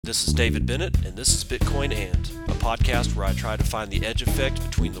This is David Bennett, and this is Bitcoin a podcast where I try to find the edge effect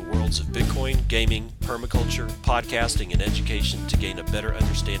between the worlds of Bitcoin, gaming, permaculture, podcasting, and education to gain a better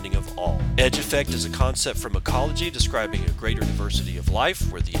understanding of all. Edge effect is a concept from ecology describing a greater diversity of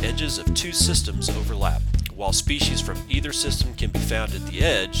life where the edges of two systems overlap. While species from either system can be found at the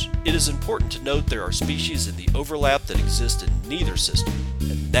edge, it is important to note there are species in the overlap that exist in neither system,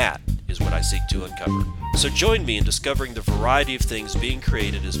 and that is what I seek to uncover. So join me in discovering the variety of things being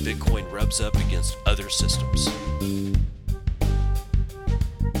created as Bitcoin rubs up against other systems.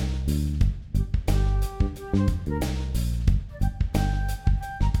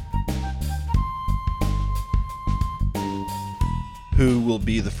 Who will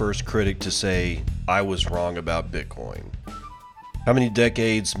be the first critic to say, I was wrong about Bitcoin? How many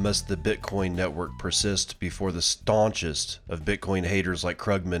decades must the Bitcoin network persist before the staunchest of Bitcoin haters like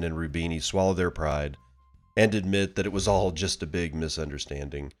Krugman and Rubini swallow their pride and admit that it was all just a big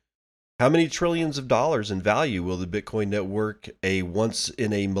misunderstanding? How many trillions of dollars in value will the Bitcoin network, a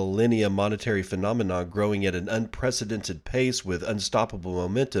once-in-a-millennia monetary phenomenon growing at an unprecedented pace with unstoppable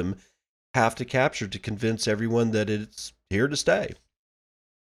momentum, have to capture to convince everyone that it's here to stay?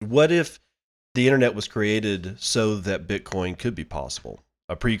 What if the internet was created so that Bitcoin could be possible,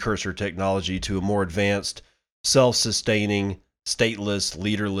 a precursor technology to a more advanced, self-sustaining, stateless,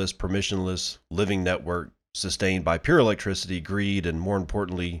 leaderless, permissionless living network sustained by pure electricity, greed, and more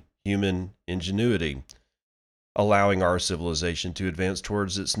importantly, human ingenuity, allowing our civilization to advance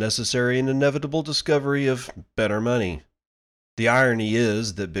towards its necessary and inevitable discovery of better money? The irony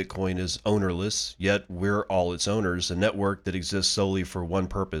is that Bitcoin is ownerless, yet we're all its owners, a network that exists solely for one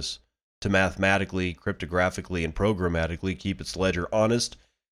purpose: to mathematically, cryptographically, and programmatically keep its ledger honest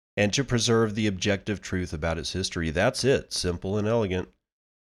and to preserve the objective truth about its history. That's it, simple and elegant.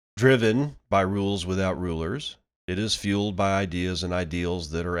 Driven by rules without rulers, it is fueled by ideas and ideals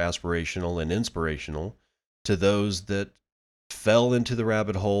that are aspirational and inspirational to those that fell into the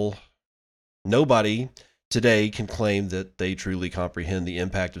rabbit hole. Nobody today can claim that they truly comprehend the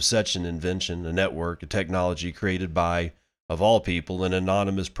impact of such an invention, a network, a technology created by, of all people, an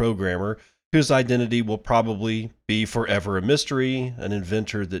anonymous programmer whose identity will probably be forever a mystery, an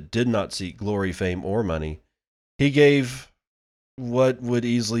inventor that did not seek glory, fame, or money. He gave what would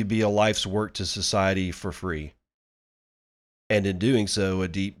easily be a life's work to society for free. And in doing so, a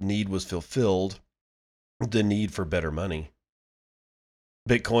deep need was fulfilled, the need for better money.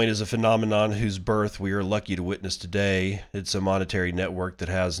 Bitcoin is a phenomenon whose birth we are lucky to witness today. It's a monetary network that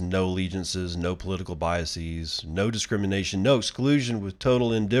has no allegiances, no political biases, no discrimination, no exclusion, with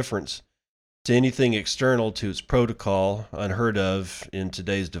total indifference to anything external to its protocol, unheard of in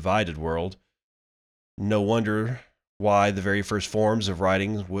today's divided world. No wonder why the very first forms of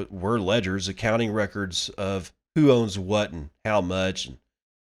writing were ledgers, accounting records of who owns what and how much, and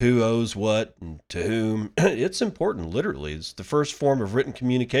who owes what and to whom. It's important, literally. It's the first form of written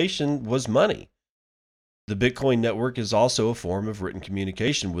communication was money. The Bitcoin network is also a form of written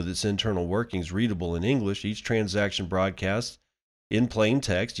communication with its internal workings readable in English. Each transaction broadcasts in plain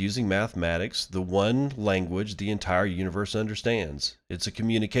text using mathematics, the one language the entire universe understands. It's a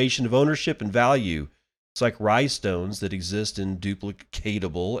communication of ownership and value. It's like rhinestones that exist in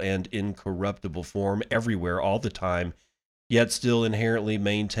duplicatable and incorruptible form everywhere all the time, yet still inherently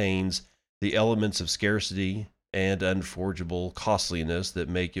maintains the elements of scarcity and unforgeable costliness that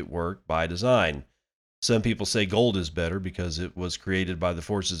make it work by design. Some people say gold is better because it was created by the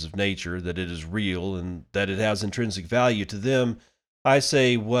forces of nature, that it is real, and that it has intrinsic value to them. I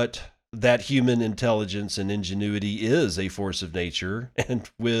say that human intelligence and ingenuity is a force of nature, and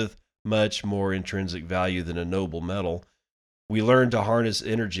with much more intrinsic value than a noble metal. We learn to harness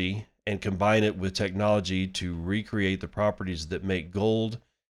energy and combine it with technology to recreate the properties that make gold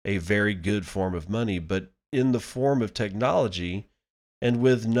a very good form of money, but in the form of technology and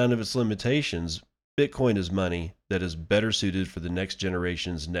with none of its limitations. Bitcoin is money that is better suited for the next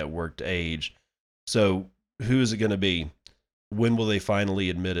generation's networked age. So who is it going to be? When will they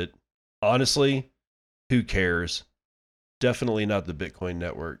finally admit it? Honestly, who cares? Definitely not the Bitcoin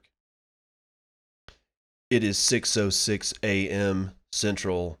network. It is 6:06 a.m.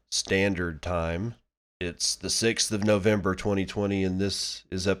 Central Standard Time. It's the 6th of November, 2020, and this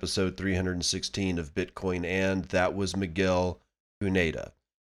is episode 316 of Bitcoin, and that was Miguel Cuneta.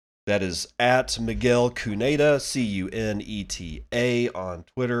 That is at Miguel Cuneta, Cuneta, on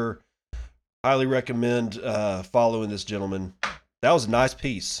Twitter. Highly recommend following this gentleman. That was a nice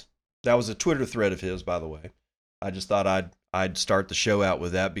piece. That was a Twitter thread of his, by the way. I just thought I'd start the show out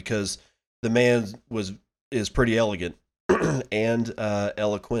with that because the man is pretty elegant and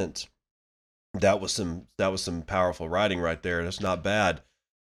eloquent. That was some powerful writing right there, and it's not bad.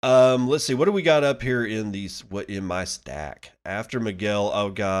 Let's see. What do we got up here in these? What in my stack after Miguel? Oh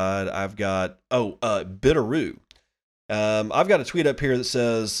God, I've got Bitteroo. I've got a tweet up here that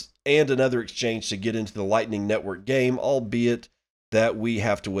says, and another exchange to get into the Lightning Network game, albeit that we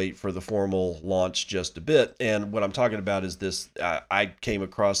have to wait for the formal launch just a bit. And what I'm talking about is this. I came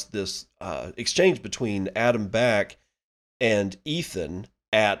across this exchange between Adam Back and Ethan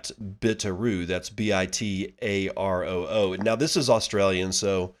at Bitaroo. That's Bitaroo. Now this is Australian,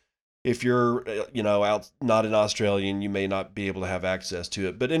 so if you're out not an Australian, you may not be able to have access to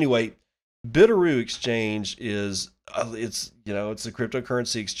it. But anyway, Bitaroo exchange is it's a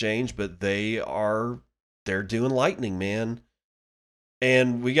cryptocurrency exchange, but they're doing Lightning, man.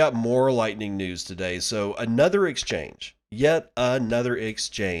 And we got more Lightning news today. So yet another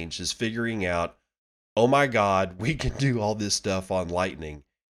exchange is figuring out, oh my God, we can do all this stuff on Lightning,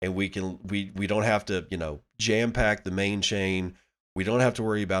 and we don't have to, jam pack the main chain. We don't have to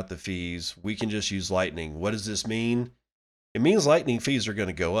worry about the fees. We can just use Lightning. What does this mean? It means Lightning fees are going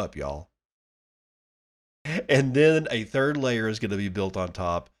to go up, y'all. And then a third layer is going to be built on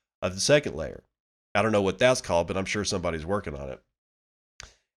top of the second layer. I don't know what that's called, but I'm sure somebody's working on it.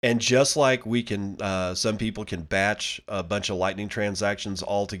 And just like we can, some people can batch a bunch of Lightning transactions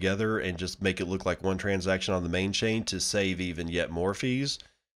all together and just make it look like one transaction on the main chain to save even yet more fees.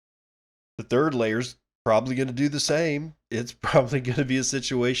 The third layer's probably going to do the same. It's probably going to be a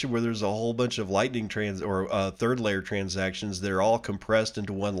situation where there's a whole bunch of Lightning third layer transactions that are all compressed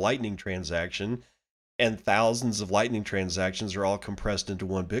into one Lightning transaction, and thousands of Lightning transactions are all compressed into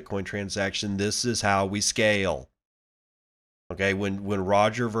one Bitcoin transaction. This is how we scale. Okay, when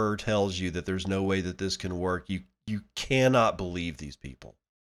Roger Ver tells you that there's no way that this can work, you cannot believe these people.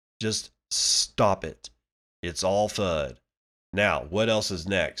 Just stop it. It's all FUD. Now, what else is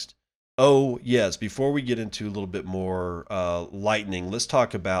next? Oh, yes, before we get into a little bit more Lightning, let's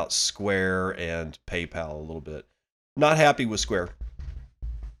talk about Square and PayPal a little bit. Not happy with Square.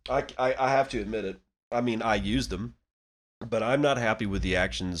 I have to admit it. I mean, I use them, but I'm not happy with the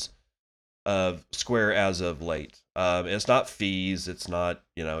actions of Square as of late. It's not fees. It's not,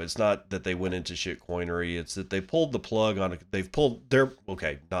 it's not that they went into shitcoinery. It's that they pulled the plug on it. They've pulled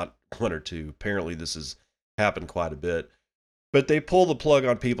not one or two. Apparently this has happened quite a bit, but they pull the plug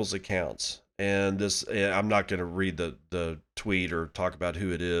on people's accounts. And this, I'm not going to read the tweet or talk about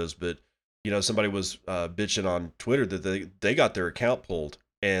who it is, but somebody was bitching on Twitter that they got their account pulled,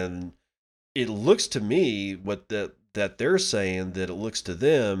 and it looks to me that they're saying that it looks to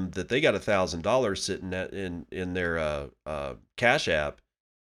them that they got $1,000 sitting in their Cash App,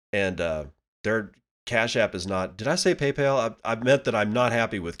 and their Cash App is not. Did I say PayPal? I meant that I'm not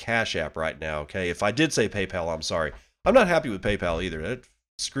happy with Cash App right now. Okay, if I did say PayPal, I'm sorry. I'm not happy with PayPal either.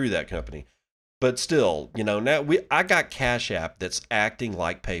 Screw that company. But still, now I got Cash App that's acting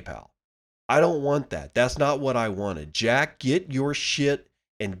like PayPal. I don't want that. That's not what I wanted. Jack, get your shit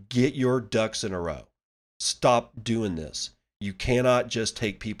and get your ducks in a row. Stop doing this. You cannot just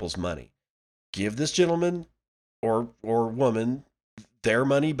take people's money. Give this gentleman or woman their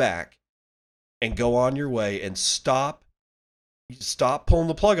money back and go on your way, and stop pulling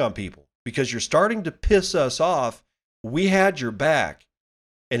the plug on people, because you're starting to piss us off. We had your back.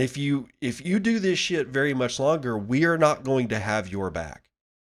 And if you do this shit very much longer, we are not going to have your back.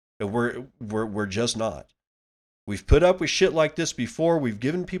 And we're just not. We've put up with shit like this before. We've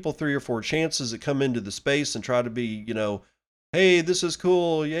given people 3 or 4 chances that come into the space and try to be, hey, this is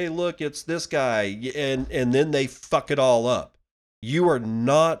cool. Yay, look, it's this guy. And then they fuck it all up. You are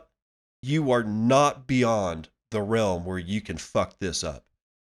not beyond the realm where you can fuck this up.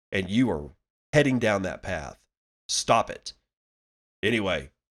 And you are heading down that path. Stop it. Anyway,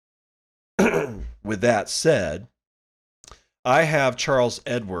 with that said, I have Charles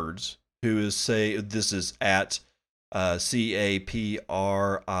Edwards, who is this is at CAPRIOLEIO.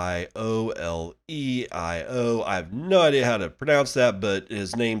 I have no idea how to pronounce that, but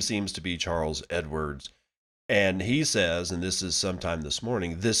his name seems to be Charles Edwards. And he says, and this is sometime this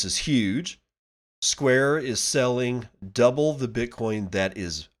morning, this is huge. Square is selling double the Bitcoin that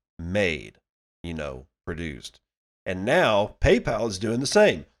is made, produced. And now PayPal is doing the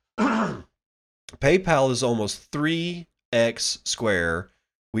same. PayPal is almost 3x Square.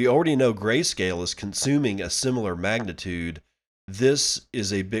 We already know Grayscale is consuming a similar magnitude. This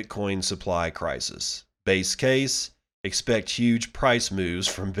is a Bitcoin supply crisis. Base case, expect huge price moves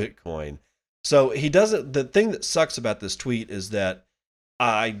from Bitcoin. So the thing that sucks about this tweet is that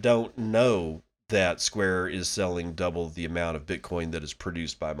I don't know that Square is selling double the amount of Bitcoin that is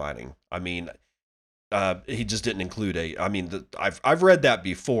produced by mining. I mean, he just didn't include I've read that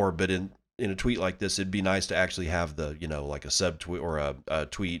before, but in a tweet like this, it'd be nice to actually have the, like a subtweet or a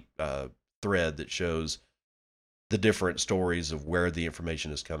tweet thread that shows the different stories of where the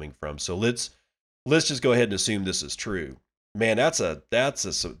information is coming from. So let's just go ahead and assume this is true. Man, that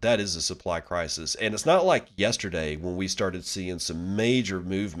is a supply crisis, and it's not like yesterday when we started seeing some major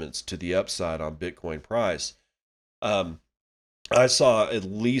movements to the upside on Bitcoin price. I saw at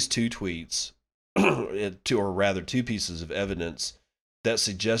least two tweets, or rather two pieces of evidence that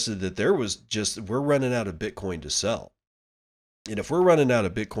suggested that we're running out of Bitcoin to sell. And if we're running out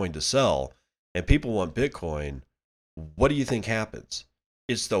of Bitcoin to sell and people want Bitcoin, what do you think happens?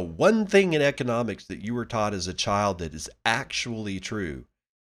 It's the one thing in economics that you were taught as a child that is actually true.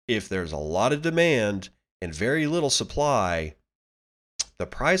 If there's a lot of demand and very little supply, the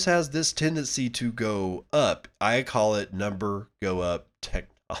price has this tendency to go up. I call it number go up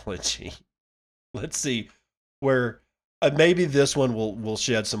technology. Let's see where maybe this one will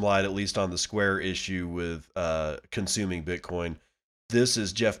shed some light at least on the Square issue with consuming Bitcoin. This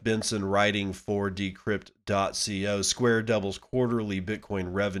is Jeff Benson writing for Decrypt.co. Square doubles quarterly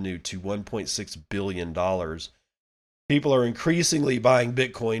Bitcoin revenue to $1.6 billion. People are increasingly buying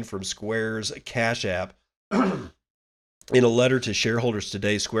Bitcoin from Square's Cash App. In a letter to shareholders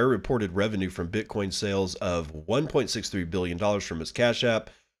today, Square reported revenue from Bitcoin sales of $1.63 billion from its Cash App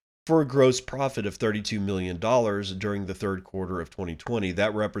for a gross profit of $32 million during the third quarter of 2020.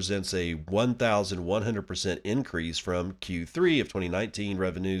 That represents a 1,100% increase from Q3 of 2019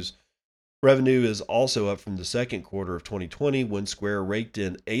 revenues. Revenue is also up from the second quarter of 2020 when Square raked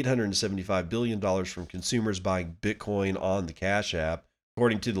in $875 billion from consumers buying Bitcoin on the Cash App.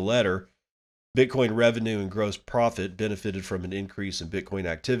 According to the letter, Bitcoin revenue and gross profit benefited from an increase in Bitcoin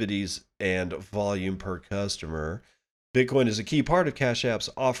activities and volume per customer. Bitcoin is a key part of Cash App's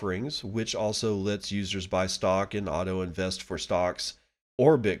offerings, which also lets users buy stock and auto-invest for stocks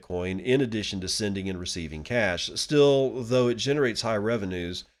or Bitcoin in addition to sending and receiving cash. Still, though it generates high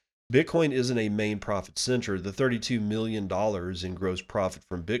revenues, Bitcoin isn't a main profit center. The $32 million in gross profit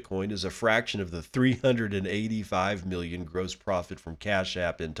from Bitcoin is a fraction of the $385 million gross profit from Cash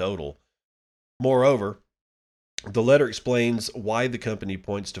App in total. Moreover, the letter explains why the company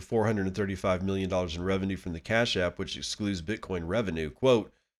points to $435 million in revenue from the Cash App, which excludes Bitcoin revenue.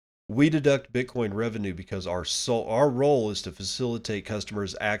 Quote, "We deduct Bitcoin revenue because our role is to facilitate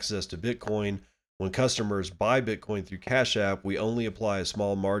customers' access to Bitcoin. When customers buy Bitcoin through Cash App, we only apply a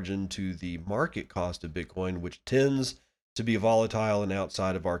small margin to the market cost of Bitcoin, which tends to be volatile and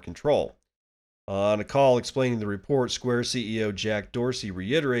outside of our control." On a call explaining the report, Square CEO Jack Dorsey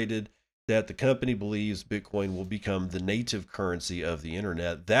reiterated that the company believes Bitcoin will become the native currency of the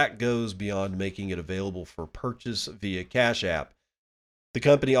internet. That goes beyond making it available for purchase via Cash App. The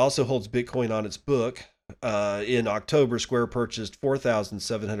company also holds Bitcoin on its book. In October, Square purchased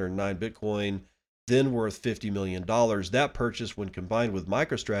 4,709 Bitcoin, then worth $50 million. That purchase, when combined with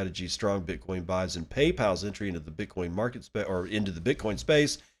MicroStrategy's strong Bitcoin buys and PayPal's entry into the Bitcoin market into the Bitcoin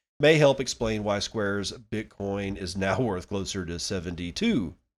space, may help explain why Square's Bitcoin is now worth closer to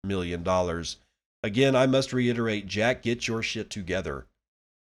 $72 million. Again, I must reiterate, Jack, get your shit together.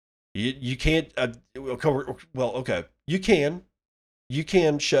 You can't, okay, you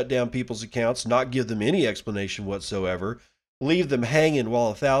can shut down people's accounts, not give them any explanation whatsoever, leave them hanging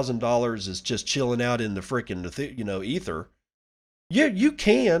while $1,000 is just chilling out in the freaking, ether. Yeah, you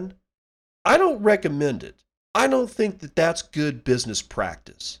can. I don't recommend it. I don't think that that's good business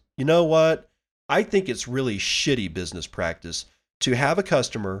practice. You know what? I think it's really shitty business practice to have a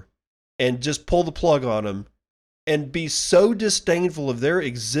customer and just pull the plug on them and be so disdainful of their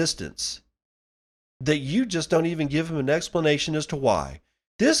existence that you just don't even give them an explanation as to why.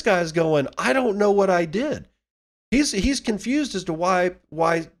 This guy's going, I don't know what I did. He's confused as to why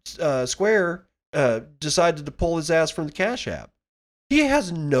Square decided to pull his ass from the Cash App. He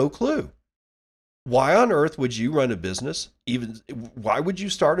has no clue. Why on earth would you run a business? Why would you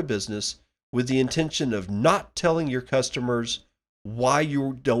start a business with the intention of not telling your customers why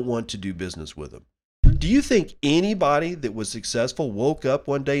you don't want to do business with them? Do you think anybody that was successful woke up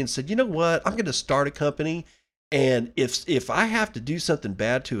one day and said, you know what, I'm going to start a company, and if I have to do something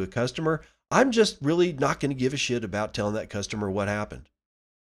bad to a customer, I'm just really not going to give a shit about telling that customer what happened?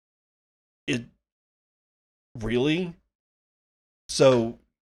 It really? So,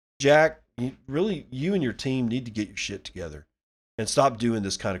 Jack, you and your team need to get your shit together and stop doing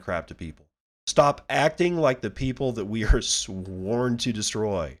this kind of crap to people. Stop acting like the people that we are sworn to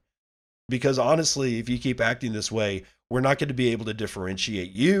destroy. Because honestly, if you keep acting this way, we're not going to be able to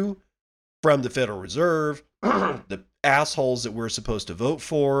differentiate you from the Federal Reserve, the assholes that we're supposed to vote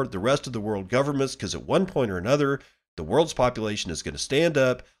for, the rest of the world governments, because at one point or another, The world's population is going to stand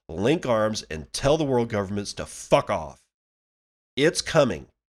up, link arms, and tell the world governments to fuck off. It's coming.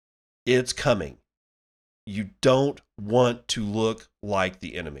 It's coming. You don't want to look like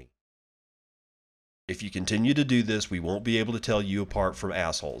the enemy. If you continue to do this, we won't be able to tell you apart from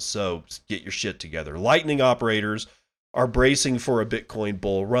assholes. So get your shit together. Lightning operators are bracing for a Bitcoin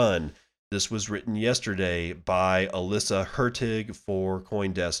bull run. This was written yesterday by Alyssa Hertig for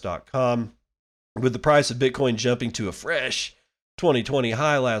Coindesk.com. With the price of Bitcoin jumping to a fresh 2020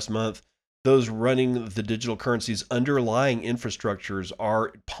 high last month, those running the digital currency's underlying infrastructures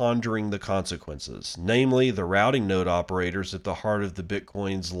are pondering the consequences. Namely, the routing node operators at the heart of the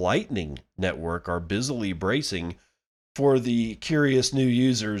Bitcoin's Lightning Network are busily bracing for the curious new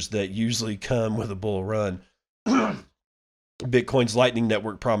users that usually come with a bull run. Bitcoin's Lightning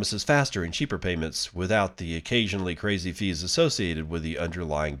Network promises faster and cheaper payments without the occasionally crazy fees associated with the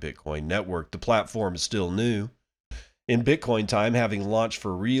underlying Bitcoin network. The platform is still new. In Bitcoin time, having launched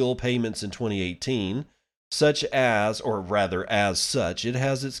for real payments in 2018, as such, it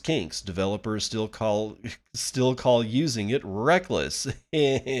has its kinks. Developers still call using it reckless.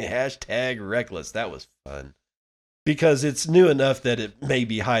 Hashtag reckless. That was fun. Because it's new enough that it may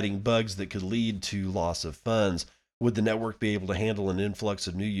be hiding bugs that could lead to loss of funds. Would the network be able to handle an influx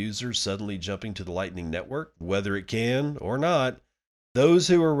of new users suddenly jumping to the Lightning Network? Whether it can or not, those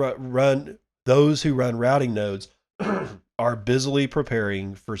who run routing nodes are busily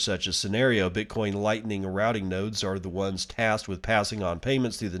preparing for such a scenario. Bitcoin Lightning routing nodes are the ones tasked with passing on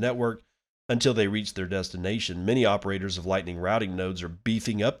payments through the network until they reach their destination. Many operators of Lightning routing nodes are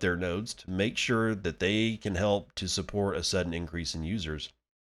beefing up their nodes to make sure that they can help to support a sudden increase in users.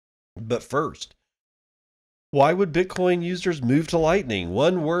 But first, why would Bitcoin users move to Lightning?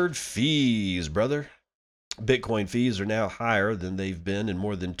 One word: fees, brother. Bitcoin fees are now higher than they've been in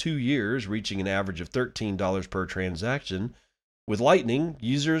more than 2 years, reaching an average of $13 per transaction. With Lightning,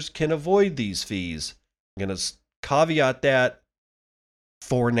 users can avoid these fees. I'm going to caveat that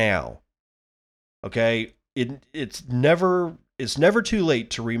for now. Okay, it's never too late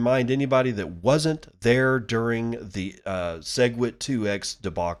to remind anybody that wasn't there during the SegWit 2x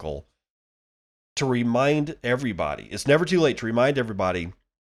debacle. To remind everybody, it's never too late to remind everybody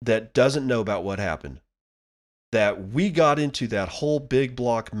that doesn't know about what happened, that we got into that whole big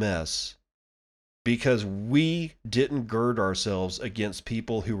block mess because we didn't gird ourselves against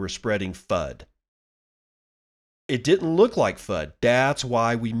people who were spreading FUD. It didn't look like FUD. That's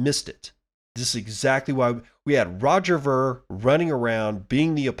why we missed it. This is exactly why we had Roger Ver running around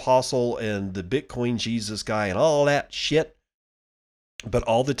being the apostle and the Bitcoin Jesus guy and all that shit. But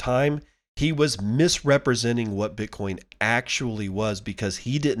all the time, he was misrepresenting what Bitcoin actually was because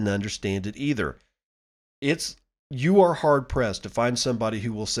he didn't understand it either. You are hard pressed to find somebody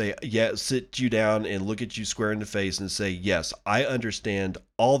who will say, sit you down and look at you square in the face and say, yes, I understand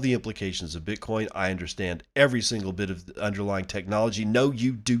all the implications of Bitcoin. I understand every single bit of the underlying technology. No,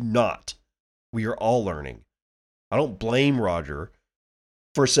 you do not. We are all learning. I don't blame Roger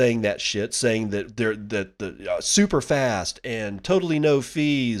for saying that shit, saying that the super fast and totally no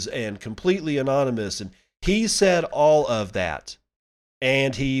fees and completely anonymous. And he said all of that,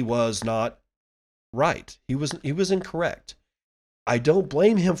 and he was not right. He was incorrect. I don't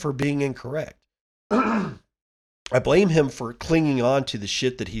blame him for being incorrect. I blame him for clinging on to the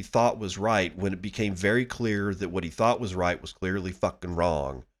shit that he thought was right when it became very clear that what he thought was right was clearly fucking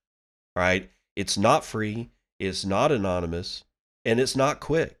wrong. Right? It's not free. It's not anonymous. And it's not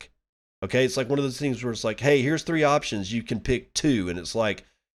quick. Okay? It's like one of those things where it's like, hey, here's 3 options. You can pick 2. And it's like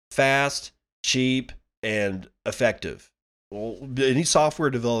fast, cheap, and effective. Well, any software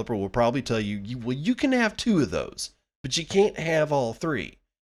developer will probably tell you, you can have 2 of those, but you can't have all 3.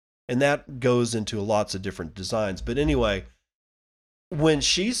 And that goes into lots of different designs. But anyway, when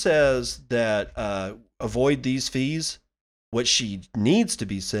she says that avoid these fees, what she needs to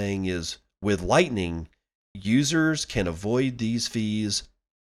be saying is, with Lightning, users can avoid these fees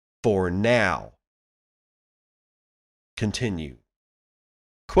for now. Continue.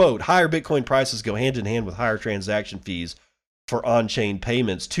 Quote, higher Bitcoin prices go hand in hand with higher transaction fees for on-chain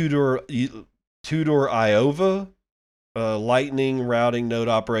payments. Tudor Iova, Lightning routing node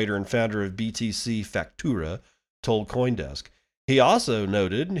operator and founder of BTC Factura, told CoinDesk. He also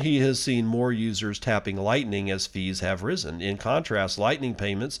noted he has seen more users tapping Lightning as fees have risen. In contrast, Lightning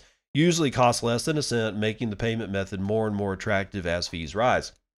payments usually cost less than a cent, making the payment method more and more attractive as fees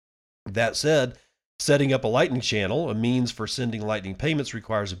rise. That said, setting up a Lightning channel, a means for sending Lightning payments,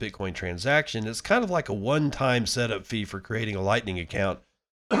 requires a Bitcoin transaction. It's kind of like a one-time setup fee for creating a Lightning account.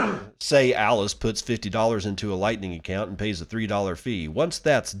 Say Alice puts $50 into a Lightning account and pays a $3 fee. Once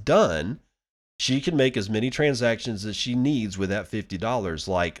that's done, She can make as many transactions as she needs with that $50,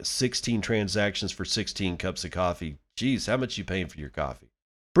 like 16 transactions for 16 cups of coffee. Geez, how much you paying for your coffee?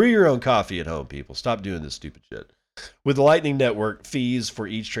 Brew your own coffee at home, people. Stop doing this stupid shit. With the Lightning Network, fees for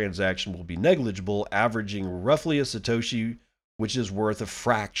each transaction will be negligible, averaging roughly a Satoshi, which is worth a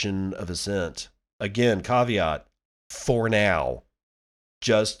fraction of a cent. Again, caveat, for now.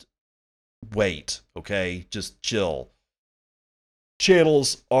 Just wait, okay? Just chill.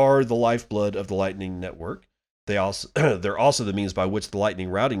 Channels are the lifeblood of the Lightning Network. They're also the means by which the Lightning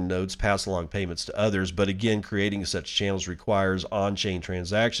routing nodes pass along payments to others, but again, creating such channels requires on-chain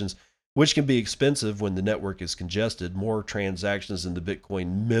transactions, which can be expensive when the network is congested. More transactions in the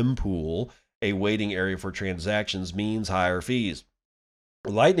Bitcoin mempool, a waiting area for transactions, means higher fees.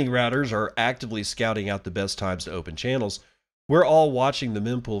 Lightning routers are actively scouting out the best times to open channels. We're all watching the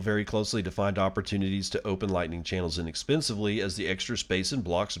mempool very closely to find opportunities to open Lightning channels inexpensively as the extra space in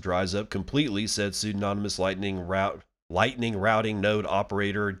blocks dries up completely, said pseudonymous Lightning routing node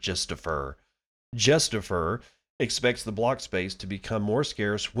operator Justifer. Justifer expects the block space to become more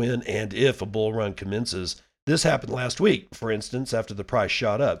scarce when and if a bull run commences. This happened last week, for instance, after the price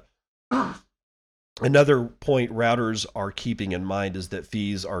shot up. Another point routers are keeping in mind is that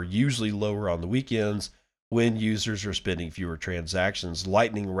fees are usually lower on the weekends when users are spending fewer transactions.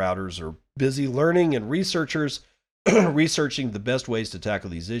 Lightning routers are busy learning and researching the best ways to tackle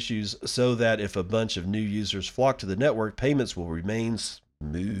these issues so that if a bunch of new users flock to the network, payments will remain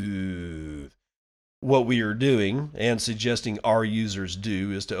smooth. What we are doing and suggesting our users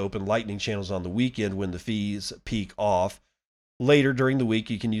do is to open Lightning channels on the weekend when the fees peak off. Later during the week,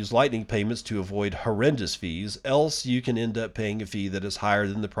 you can use Lightning payments to avoid horrendous fees, else you can end up paying a fee that is higher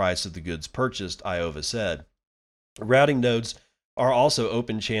than the price of the goods purchased, Iova said. Routing nodes are also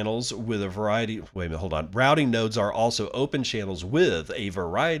open channels with a variety. Routing nodes are also open channels with a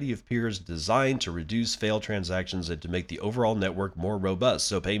variety of peers designed to reduce failed transactions and to make the overall network more robust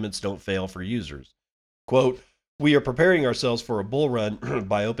so payments don't fail for users. Quote, we are preparing ourselves for a bull run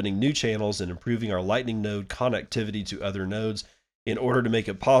by opening new channels and improving our Lightning node connectivity to other nodes in order to make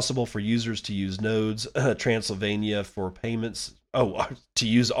it possible for users to use nodes Transylvania for payments. To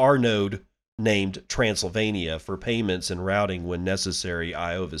use our node named Transylvania for payments and routing when necessary,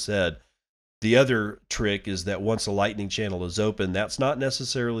 Iova said. The other trick is that once a Lightning channel is open, that's not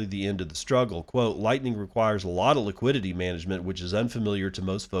necessarily the end of the struggle. Quote, Lightning requires a lot of liquidity management, which is unfamiliar to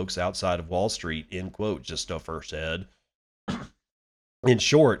most folks outside of Wall Street, end quote, Justifer said. In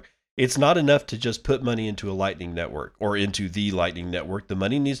short, it's not enough to just put money into a Lightning network or into the Lightning network. The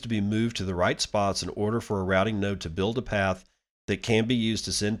money needs to be moved to the right spots in order for a routing node to build a path that can be used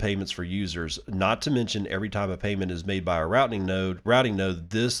to send payments for users. Not to mention, every time a payment is made by a routing node,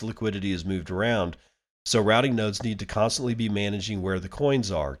 this liquidity is moved around. So routing nodes need to constantly be managing where the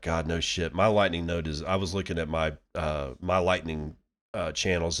coins are. God, no shit. My Lightning node is, I was looking at my Lightning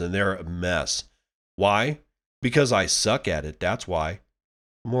channels and they're a mess. Why? Because I suck at it. That's why.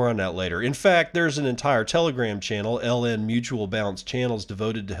 More on that later. In fact, there's an entire Telegram channel, LN Mutual Balance Channels,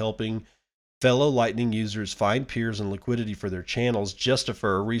 devoted to helping fellow Lightning users find peers and liquidity for their channels.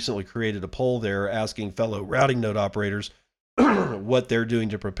 Justifer recently created a poll there asking fellow routing node operators what they're doing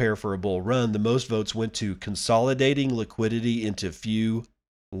to prepare for a bull run. The most votes went to consolidating liquidity into few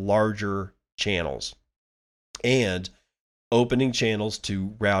larger channels and opening channels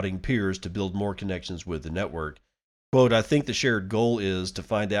to routing peers to build more connections with the network. Quote, I think the shared goal is to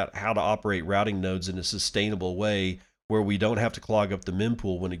find out how to operate routing nodes in a sustainable way where we don't have to clog up the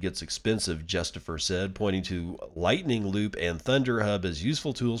mempool when it gets expensive, Justifer said, pointing to Lightning Loop and Thunder Hub as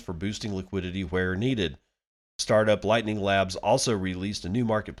useful tools for boosting liquidity where needed. Startup Lightning Labs also released a new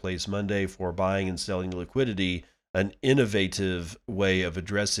marketplace Monday for buying and selling liquidity, an innovative way of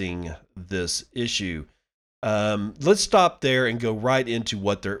addressing this issue. Let's stop there and go right into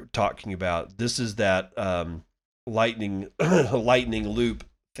what they're talking about. This is that Lightning Loop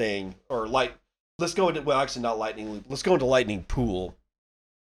thing, or let's go into, well, actually not Lightning Loop. Let's go into Lightning Pool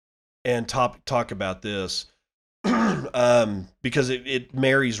and talk about this because it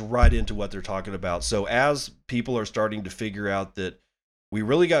marries right into what they're talking about. So as people are starting to figure out that we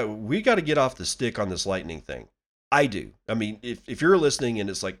got to get off the stick on this Lightning thing. I do. I mean, if you're listening and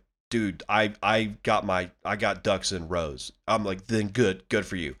it's like, dude, I got ducks in rows. I'm like, then good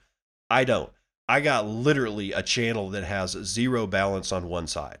for you. I don't. I got literally a channel that has zero balance on one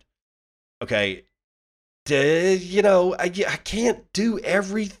side. Okay. I can't do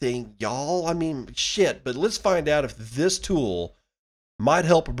everything, y'all. I mean, shit, but let's find out if this tool might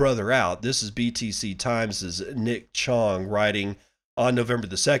help a brother out. This is BTC Times' Nick Chong writing on November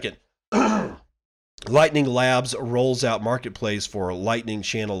the 2nd. Lightning Labs rolls out marketplace for Lightning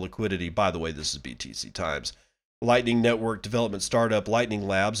channel liquidity. By the way, this is BTC Times. Lightning Network development startup Lightning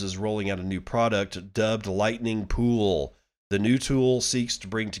Labs is rolling out a new product dubbed Lightning Pool. The new tool seeks to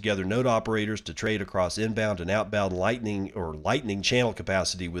bring together node operators to trade across inbound and outbound Lightning channel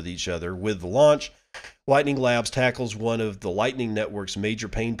capacity with each other. With the launch, Lightning Labs tackles one of the Lightning Network's major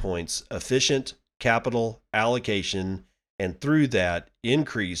pain points: efficient capital allocation, and through that,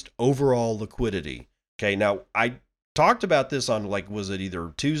 increased overall liquidity. Okay, now I talked about this on, like, was it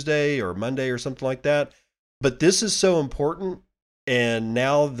either Tuesday or Monday or something like that? But this is so important, and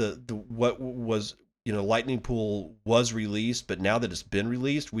now the what was, Lightning Pool was released, but now that it's been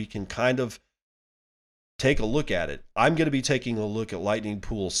released, we can kind of take a look at it. I'm going to be taking a look at Lightning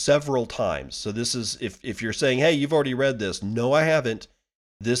Pool several times. So this is, if you're saying, hey, you've already read this. No, I haven't.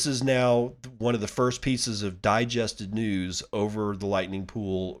 This is now one of the first pieces of digested news over the Lightning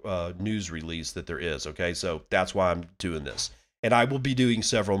Pool news release that there is. Okay, so that's why I'm doing this. And I will be doing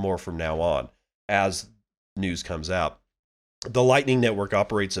several more from now on as news comes out. The Lightning Network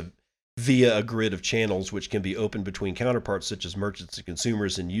operates via a grid of channels which can be opened between counterparts such as merchants and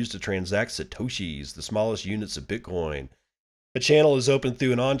consumers and used to transact Satoshis, the smallest units of Bitcoin. A channel is opened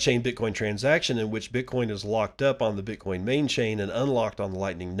through an on-chain Bitcoin transaction in which Bitcoin is locked up on the Bitcoin main chain and unlocked on the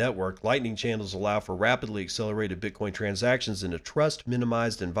Lightning Network. Lightning channels allow for rapidly accelerated Bitcoin transactions in a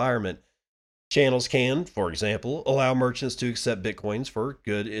trust-minimized environment. Channels can, for example, allow merchants to accept Bitcoins for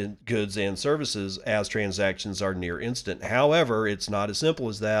goods and services as transactions are near instant. However, it's not as simple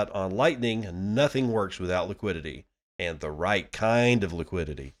as that. On Lightning, nothing works without liquidity, and the right kind of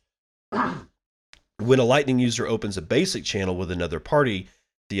liquidity. When a Lightning user opens a basic channel with another party,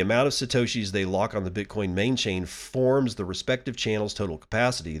 the amount of Satoshis they lock on the Bitcoin main chain forms the respective channel's total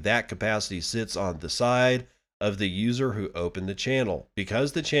capacity. That capacity sits on the side of the user who opened the channel.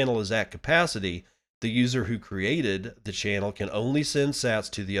 Because the channel is at capacity, the user who created the channel can only send sats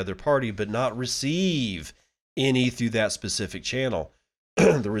to the other party, but not receive any through that specific channel.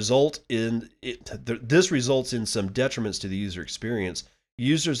 This results in some detriments to the user experience.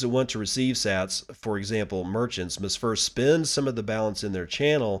 Users that want to receive sats, for example, merchants, must first spend some of the balance in their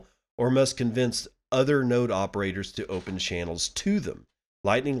channel or must convince other node operators to open channels to them.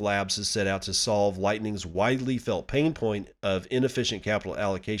 Lightning Labs has set out to solve Lightning's widely felt pain point of inefficient capital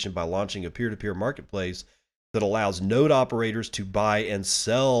allocation by launching a peer-to-peer marketplace that allows node operators to buy and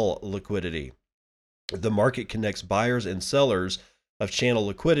sell liquidity. The market connects buyers and sellers of channel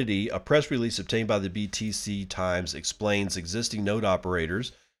liquidity. A press release obtained by the BTC Times explains existing node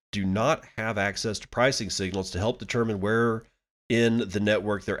operators do not have access to pricing signals to help determine where in the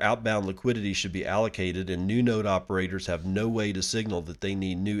network their outbound liquidity should be allocated, and new node operators have no way to signal that they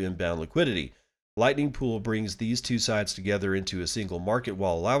need new inbound liquidity. Lightning Pool brings these two sides together into a single market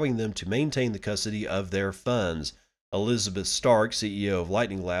while allowing them to maintain the custody of their funds. Elizabeth Stark, CEO of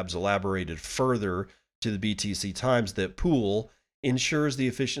Lightning Labs, elaborated further to the BTC Times that Pool ensures the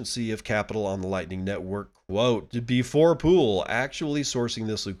efficiency of capital on the Lightning Network. Quote, before Pool, actually sourcing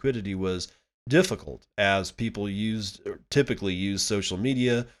this liquidity was difficult, as people typically use social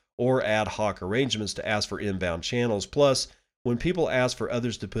media or ad hoc arrangements to ask for inbound channels. Plus, when people ask for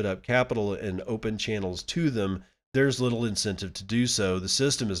others to put up capital and open channels to them, there's little incentive to do so. The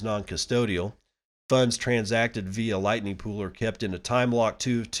system is non-custodial. Funds transacted via Lightning Pool are kept in a time-locked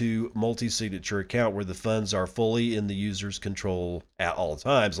 2-of-2 multi-signature account where the funds are fully in the user's control at all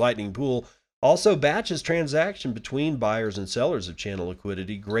times. Lightning Pool also batches transaction between buyers and sellers of channel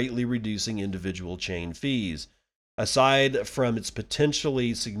liquidity, greatly reducing individual chain fees. Aside from its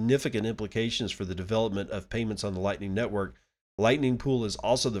potentially significant implications for the development of payments on the Lightning Network, Lightning Pool is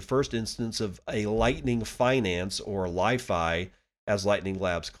also the first instance of a Lightning Finance, or LiFi, as Lightning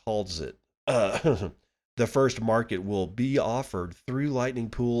Labs calls it. The first market will be offered through Lightning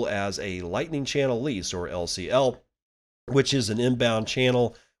Pool as a Lightning Channel Lease, or LCL, which is an inbound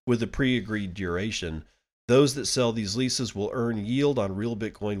channel with a pre-agreed duration. Those that sell these leases will earn yield on real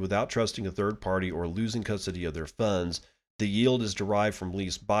Bitcoin without trusting a third party or losing custody of their funds. The yield is derived from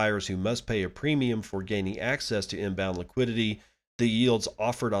lease buyers who must pay a premium for gaining access to inbound liquidity. The yields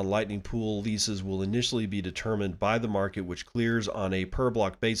offered on Lightning Pool leases will initially be determined by the market, which clears on a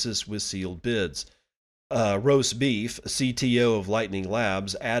per-block basis with sealed bids. Roast Beef, CTO of Lightning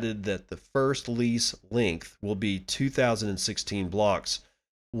Labs, added that the first lease length will be 2016 blocks,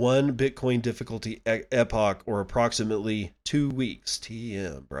 one Bitcoin difficulty epoch, or approximately 2 weeks.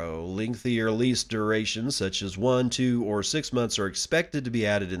 TM, bro. Lengthier lease durations, such as 1, 2, or 6 months, are expected to be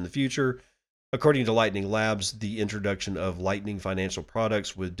added in the future. According to Lightning Labs, the introduction of Lightning financial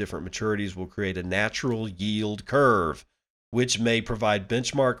products with different maturities will create a natural yield curve. which may provide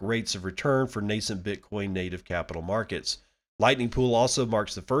benchmark rates of return for nascent Bitcoin native capital markets. Lightning Pool also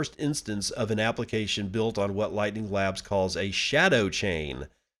marks the first instance of an application built on what Lightning Labs calls a shadow chain.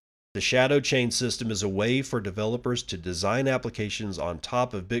 The shadow chain system is a way for developers to design applications on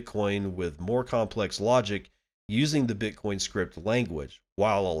top of Bitcoin with more complex logic using the Bitcoin script language.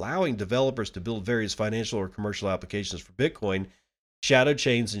 While allowing developers to build various financial or commercial applications for Bitcoin, shadow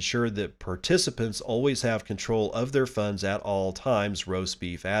chains ensure that participants always have control of their funds at all times, roast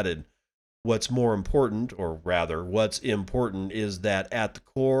beef added. What's more important, or rather, what's important is that at the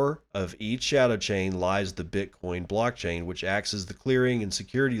core of each shadow chain lies the Bitcoin blockchain, which acts as the clearing and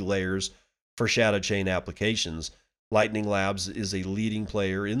security layers for shadow chain applications. Lightning Labs is a leading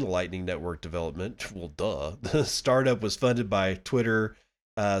player in the Lightning Network development. Well, duh. The startup was funded by Twitter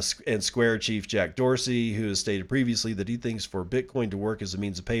and Square chief Jack Dorsey, who has stated previously that he thinks for Bitcoin to work as a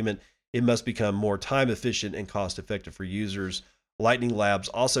means of payment, it must become more time efficient and cost effective for users. Lightning Labs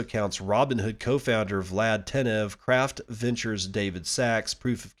also counts Robinhood co-founder Vlad Tenev, Kraft Ventures David Sachs,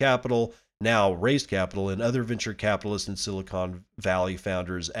 Proof of Capital, now Raised Capital, and other venture capitalists and Silicon Valley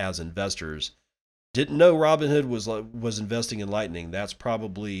founders as investors. Didn't know Robinhood was investing in Lightning. That's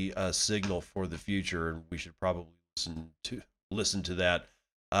probably a signal for the future, and we should probably listen to that.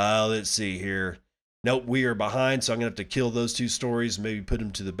 Let's see here. Nope, we are behind, so I'm gonna have to kill those two stories, maybe put them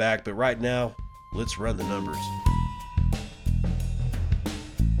to the back. But right now, let's run the numbers.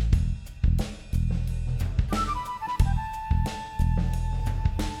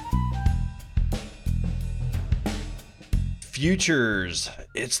 Futures.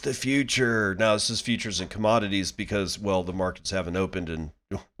 It's the future. Now, this is futures and commodities because, well, the markets haven't opened. And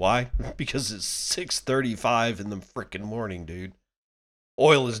why? Because it's 6:35 in the freaking morning, dude.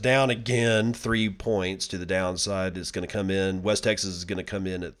 Oil is down again, 3 points to the downside. It's going to come in. West Texas is going to come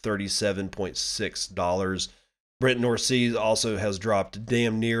in at $37.6. Brent North Sea also has dropped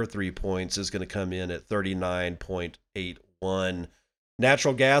damn near 3 points. It's going to come in at 39.81.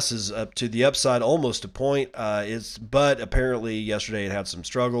 Natural gas is up to the upside almost a point. But apparently yesterday it had some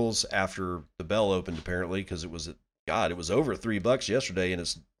struggles after the bell opened. Apparently because it was over $3 yesterday, and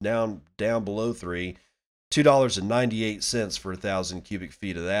it's down below $3. $2.98 for 1,000 cubic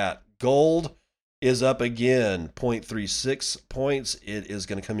feet of that. Gold is up again, 0.36 points. It is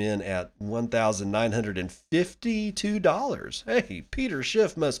going to come in at $1,952. Hey, Peter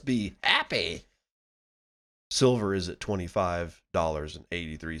Schiff must be happy. Silver is at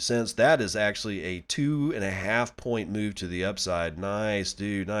 $25.83. That is actually a 2.5 point move to the upside. Nice,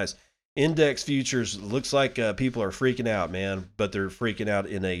 dude. Nice. Index futures looks like people are freaking out, man, but they're freaking out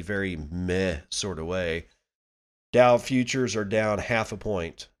in a very meh sort of way. Dow futures are down 0.5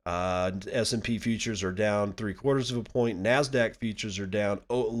 point. S&P futures are down 0.75 point. NASDAQ futures are down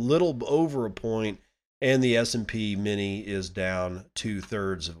a little over a point. And the S&P mini is down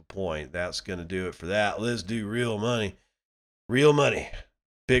 0.2 point. That's going to do it for that. Let's do real money. Real money.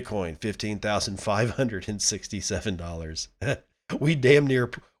 Bitcoin, $15,567. we damn near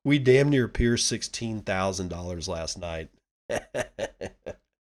pierced $16,000 last night.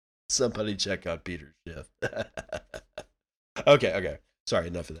 Somebody check out Peter's Schiff. Okay. Sorry,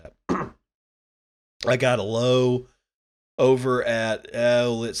 enough of that. I got a low over at,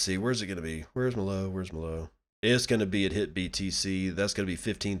 let's see, where's it going to be? Where's my low? It's going to be at Hit BTC. That's going to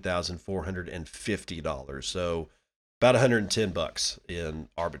be $15,450. So about $110 in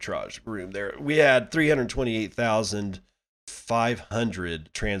arbitrage room there. We had 328,500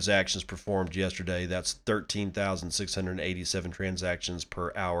 transactions performed yesterday. That's 13,687 transactions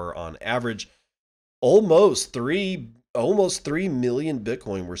per hour on average. Almost 3 million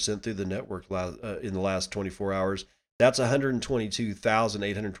Bitcoin were sent through the network in the last 24 hours. That's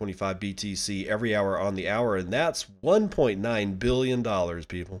 122,825 BTC every hour on the hour, and that's $1.9 billion,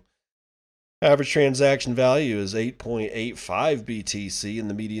 people. Average transaction value is 8.85 BTC, and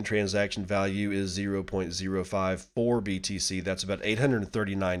the median transaction value is 0.054 BTC. That's about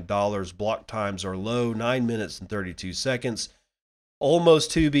 $839. Block times are low, 9 minutes and 32 seconds. Almost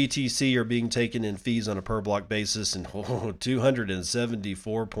 2 BTC are being taken in fees on a per block basis, and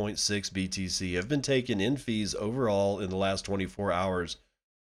 274.6 BTC have been taken in fees overall in the last 24 hours.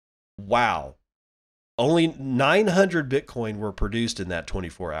 Wow. Only 900 Bitcoin were produced in that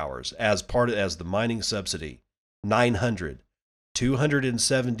 24 hours as the mining subsidy. 900.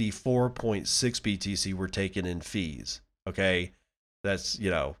 274.6 BTC were taken in fees. Okay. That's,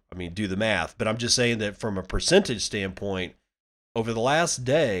 do the math, but I'm just saying that from a percentage standpoint, over the last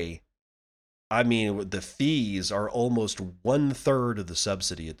day, the fees are almost 1/3 of the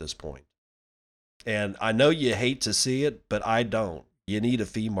subsidy at this point. And I know you hate to see it, but I don't. You need a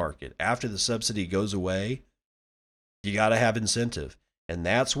fee market. After the subsidy goes away, You got to have incentive. And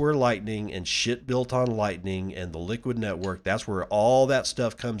that's where Lightning and shit built on Lightning and the Liquid network, that's where all that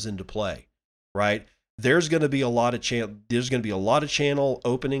stuff comes into play, right? There's going to be a lot of channel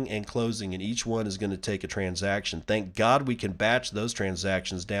opening and closing, and each one is going to take a transaction. Thank God we can batch those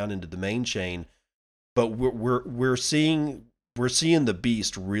transactions down into the main chain, but we're seeing the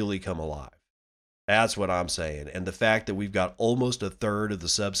beast really come alive. That's what I'm saying. And the fact that we've got almost a third of the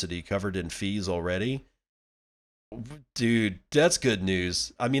subsidy covered in fees already, dude, that's good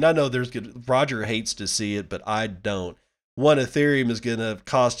news. I mean, I know Roger hates to see it, but I don't. One Ethereum is going to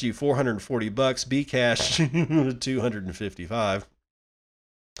cost you $440, Bcash 255.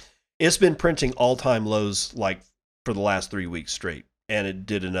 It's been printing all-time lows like for the last 3 weeks straight, and it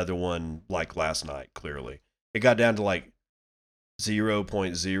did another one like last night. Clearly, it got down to like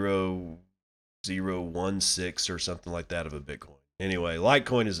 0.0016 or something like that of a Bitcoin. Anyway,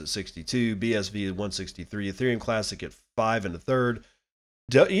 Litecoin is at 62, BSV at 163, Ethereum Classic at 5 1/3.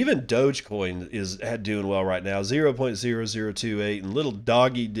 Even Dogecoin is doing well right now, 0.0028, and little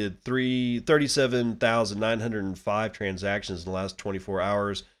doggy did 37,905 transactions in the last 24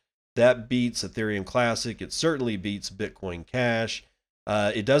 hours. That beats Ethereum Classic. It certainly beats Bitcoin Cash.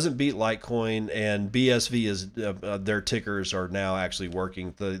 It doesn't beat Litecoin, and BSV is their tickers are now actually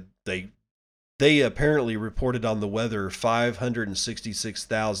working. They apparently reported on the weather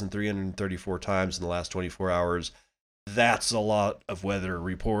 566,334 times in the last 24 hours. That's a lot of weather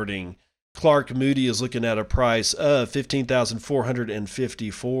reporting. Clark Moody is looking at a price of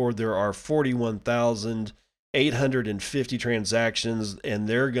 15,454. There are 41,850 transactions, and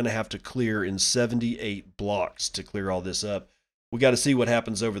they're going to have to clear in 78 blocks to clear all this up. We got to see what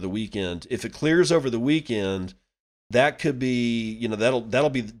happens over the weekend. If it clears over the weekend, that could be, that'll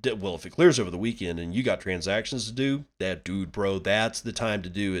be, well, if it clears over the weekend and you got transactions to do, bro, that's the time to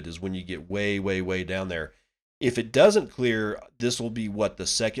do it, is when you get way, way, way down there. If it doesn't clear, this will be the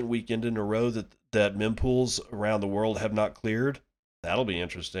second weekend in a row that mempools around the world have not cleared. That'll be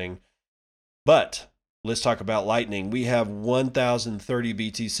interesting. But let's talk about Lightning. We have 1,030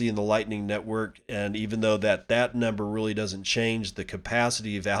 BTC in the Lightning network, and even though that number really doesn't change, the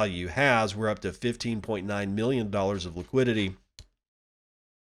capacity value has. We're up to $15.9 million of liquidity,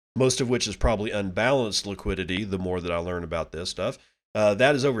 most of which is probably unbalanced liquidity, the more that I learn about this stuff.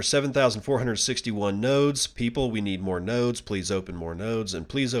 That is over 7,461 nodes. People, we need more nodes. Please open more nodes, and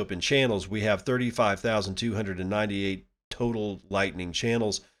please open channels. We have 35,298 total Lightning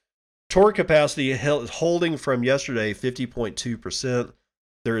channels. Tor capacity holding from yesterday, 50.2%.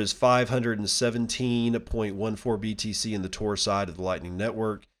 There is 517.14 BTC in the Tor side of the Lightning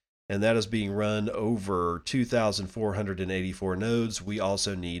network, and that is being run over 2,484 nodes. We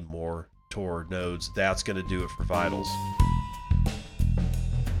also need more Tor nodes. That's going to do it for Vitals.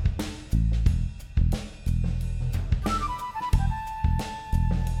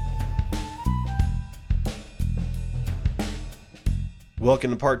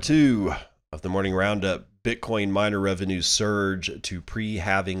 Welcome to part 2 of the morning roundup. Bitcoin miner revenues surge to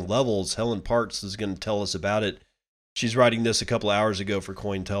pre-halving levels. Helen Parks is going to tell us about it. She's writing this a couple hours ago for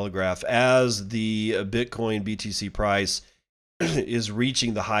Cointelegraph. As the Bitcoin BTC price is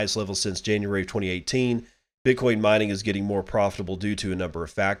reaching the highest level since January of 2018, Bitcoin mining is getting more profitable due to a number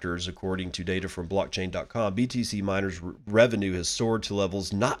of factors. According to data from blockchain.com, BTC miners' revenue has soared to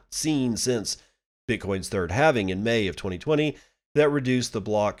levels not seen since Bitcoin's third halving in May of 2020. That reduced the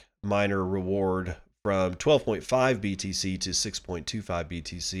block miner reward from 12.5 BTC to 6.25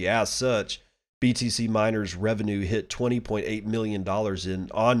 BTC. As such, BTC miners' revenue hit $20.8 million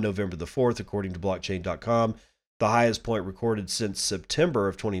on November the 4th, according to blockchain.com, the highest point recorded since September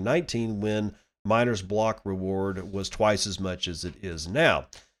of 2019, when miners' block reward was twice as much as it is now.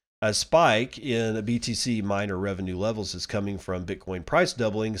 A spike in BTC miner revenue levels is coming from Bitcoin price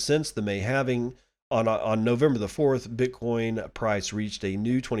doubling since the May halving. On November the 4th, Bitcoin price reached a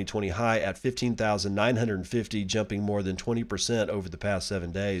new 2020 high at 15,950, jumping more than 20% over the past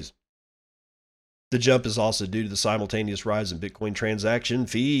 7 days. The jump is also due to the simultaneous rise in Bitcoin transaction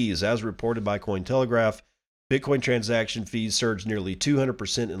fees. As reported by Cointelegraph, Bitcoin transaction fees surged nearly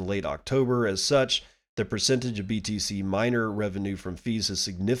 200% in late October. As such, the percentage of BTC miner revenue from fees has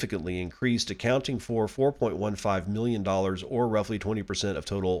significantly increased, accounting for $4.15 million, or roughly 20% of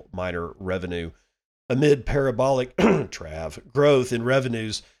total miner revenue. Amid parabolic growth in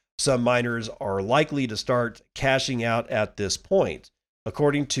revenues, some miners are likely to start cashing out at this point.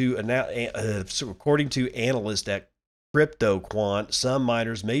 According to analysts at CryptoQuant, some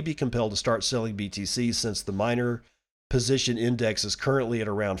miners may be compelled to start selling BTC since the miner position index is currently at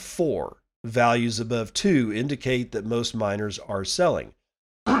around 4. Values above 2 indicate that most miners are selling.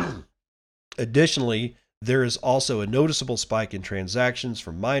 Additionally, There is also a noticeable spike in transactions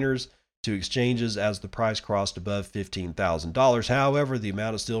from miners to exchanges as the price crossed above $15,000. However, the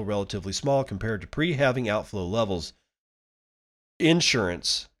amount is still relatively small compared to pre-halving outflow levels.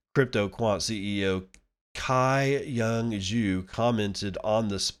 Insurance crypto quant CEO Kai Young Zhu commented on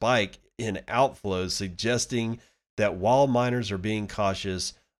the spike in outflows, suggesting that while miners are being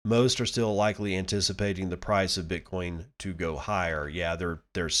cautious, most are still likely anticipating the price of Bitcoin to go higher. Yeah, they're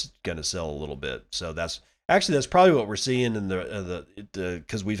going to sell a little bit. So that's probably what we're seeing in the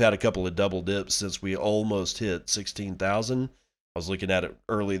because we've had a couple of double dips since we almost hit 16,000. I was looking at it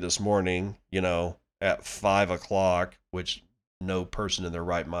early this morning, at 5 o'clock, which no person in their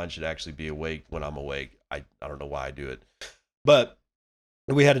right mind should actually be awake when I'm awake. I don't know why I do it, but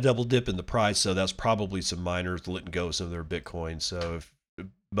we had a double dip in the price, so that's probably some miners letting go of some of their Bitcoin.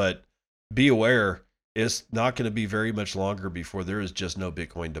 But be aware, it's not going to be very much longer before there is just no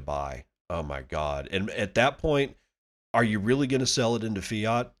Bitcoin to buy. Oh my God. And at that point, are you really going to sell it into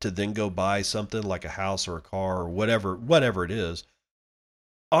fiat to then go buy something like a house or a car or whatever it is?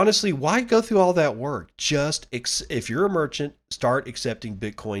 Honestly, why go through all that work? Just if you're a merchant, start accepting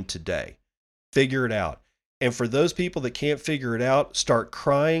Bitcoin today. Figure it out. And for those people that can't figure it out, start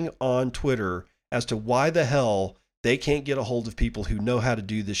crying on Twitter as to why the hell they can't get a hold of people who know how to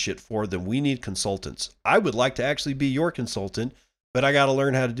do this shit for them. We need consultants. I would like to actually be your consultant, but I got to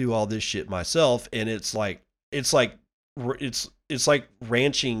learn how to do all this shit myself. And it's like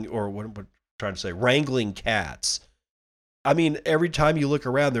ranching, or what I'm trying to say, wrangling cats. I mean, every time you look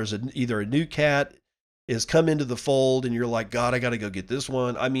around, there's either a new cat is come into the fold and you're like, God, I got to go get this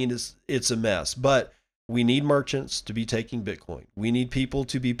one. I mean, it's a mess, but we need merchants to be taking Bitcoin. We need people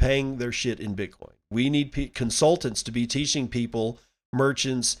to be paying their shit in Bitcoin. We need consultants to be teaching people,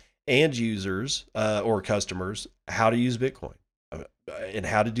 merchants and users or customers, how to use Bitcoin and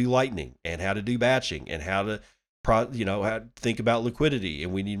how to do Lightning and how to do batching and how to how to think about liquidity.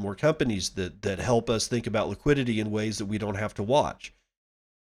 And we need more companies that help us think about liquidity in ways that we don't have to watch.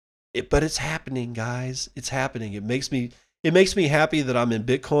 But it's happening, guys. It's happening. It makes me happy that I'm in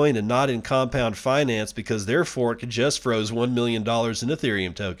Bitcoin and not in compound finance, because their fork just froze $1 million in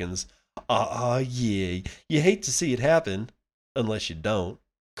Ethereum tokens. Yeah. You hate to see it happen unless you don't.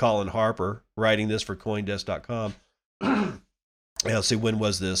 Colin Harper writing this for CoinDesk.com. Let's see, when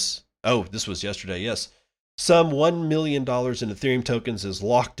was this? Oh, this was yesterday. Yes. Some $1 million in Ethereum tokens is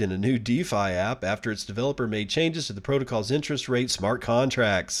locked in a new DeFi app after its developer made changes to the protocol's interest rate smart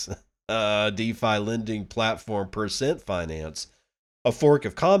contracts. DeFi lending platform Percent Finance, a fork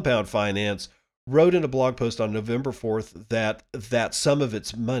of Compound Finance, wrote in a blog post on November 4th that some of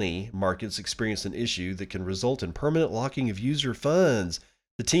its money markets experienced an issue that can result in permanent locking of user funds.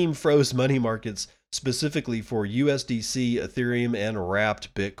 The team froze money markets specifically for USDC, Ethereum, and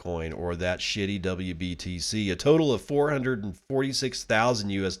wrapped Bitcoin, or that shitty WBTC. A total of 446,000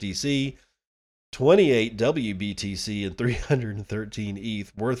 USDC, 28 WBTC, and 313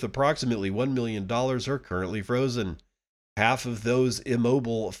 ETH, worth approximately $1 million, are currently frozen. Half of those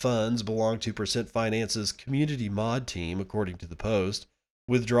immobile funds belong to Percent Finance's community mod team, according to the post.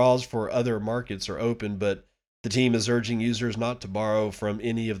 Withdrawals for other markets are open, but the team is urging users not to borrow from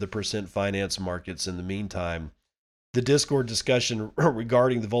any of the Percent Finance markets in the meantime. The Discord discussion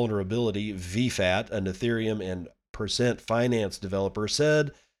regarding the vulnerability, VFAT, an Ethereum and Percent Finance developer,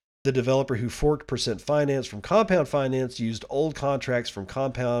 said the developer who forked Percent Finance from Compound Finance used old contracts from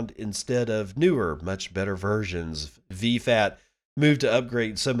Compound instead of newer, much better versions. VFAT moved to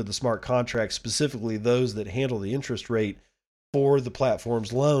upgrade some of the smart contracts, specifically those that handle the interest rate for the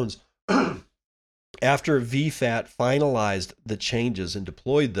platform's loans. After VFAT finalized the changes and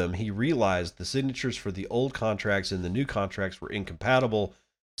deployed them, he realized the signatures for the old contracts and the new contracts were incompatible,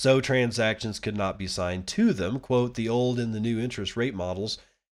 so transactions could not be signed to them. Quote, the old and the new interest rate models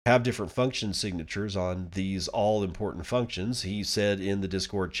have different function signatures on these all-important functions, he said in the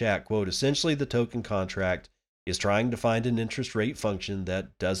Discord chat. Quote, essentially the token contract is trying to find an interest rate function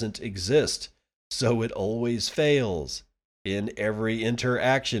that doesn't exist, so it always fails in every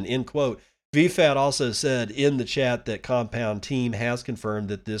interaction, end quote. VFAT also said in the chat that Compound team has confirmed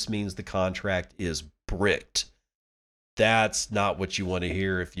that this means the contract is bricked. That's not what you want to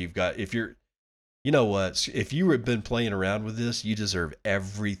hear if you know what, if you have been playing around with this, you deserve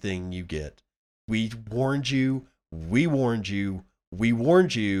everything you get. We warned you, we warned you, we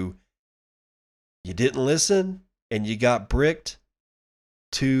warned you. You didn't listen and you got bricked.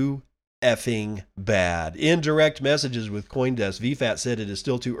 Too effing bad. In direct messages with CoinDesk, VFAT said it is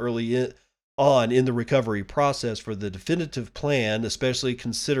still too early in the recovery process for the definitive plan, especially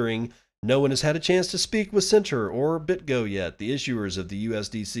considering No one has had a chance to speak with Center or BitGo yet, the issuers of the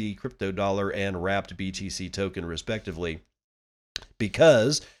USDC crypto dollar and wrapped BTC token, respectively,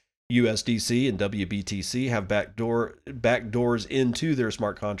 because USDC and WBTC have backdoors into their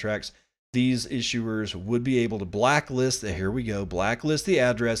smart contracts. These issuers would be able to blacklist the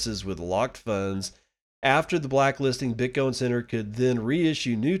addresses with locked funds. After the blacklisting, BitGo Center could then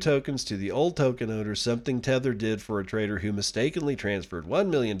reissue new tokens to the old token owners, something Tether did for a trader who mistakenly transferred $1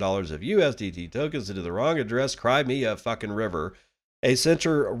 million of USDT tokens into the wrong address. Cry me a fucking river. A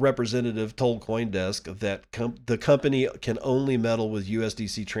Center representative told CoinDesk that the company can only meddle with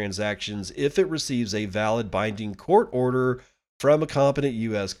USDC transactions if it receives a valid binding court order from a competent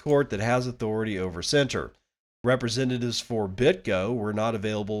U.S. court that has authority over Center. Representatives for BitGo were not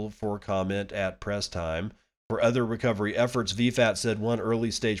available for comment at press time. For other recovery efforts, VFAT said one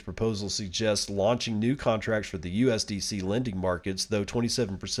early-stage proposal suggests launching new contracts for the USDC lending markets, though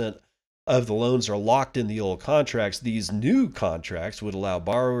 27% of the loans are locked in the old contracts. These new contracts would allow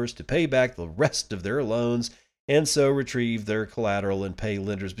borrowers to pay back the rest of their loans and so retrieve their collateral and pay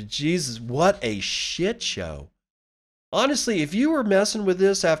lenders. But Jesus, what a shit show. Honestly, if you were messing with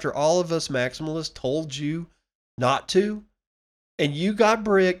this after all of us maximalists told you not to, and you got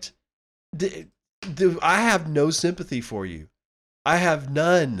bricked, I have no sympathy for you. I have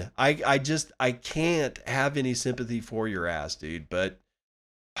none. I can't have any sympathy for your ass, dude. But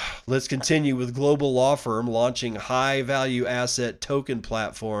let's continue with global law firm launching high value asset token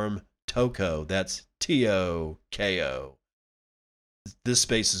platform Toko. That's TOKO. This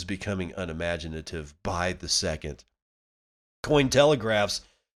space is becoming unimaginative by the second. Cointelegraph's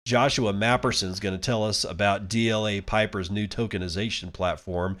Joshua Mapperson is going to tell us about DLA Piper's new tokenization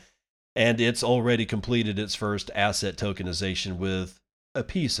platform, and it's already completed its first asset tokenization with a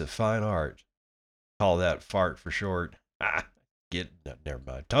piece of fine art. Call that fart for short. Never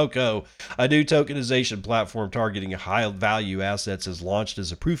mind. Toko, a new tokenization platform targeting high-value assets, is launched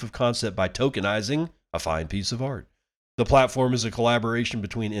as a proof of concept by tokenizing a fine piece of art. The platform is a collaboration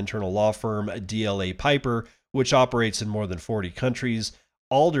between internal law firm DLA Piper, which operates in more than 40 countries,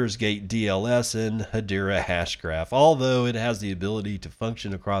 Aldersgate DLS, and Hedera Hashgraph. Although it has the ability to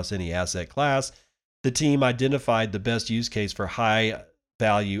function across any asset class, the team identified the best use case for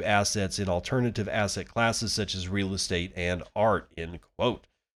high-value assets in alternative asset classes such as real estate and art, end quote.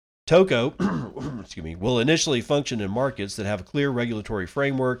 Toko will initially function in markets that have a clear regulatory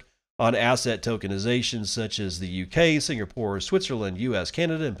framework on asset tokenization, such as the UK, Singapore, Switzerland, US,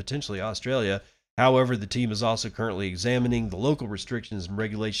 Canada, and potentially Australia. However, the team is also currently examining the local restrictions and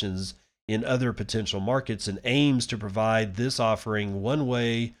regulations in other potential markets and aims to provide this offering one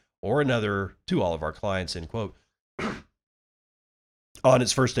way or another to all of our clients, end quote. On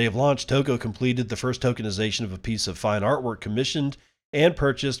its first day of launch, Toko completed the first tokenization of a piece of fine artwork commissioned and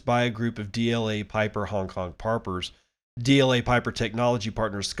purchased by a group of DLA Piper Hong Kong Parpers. DLA Piper technology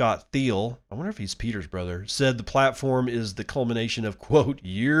partner Scott Thiel, I wonder if he's Peter's brother, said the platform is the culmination of, quote,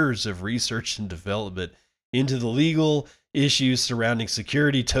 years of research and development into the legal issues surrounding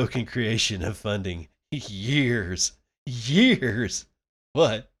security token creation and funding. Years.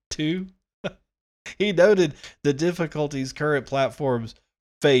 What? 2? He noted the difficulties current platforms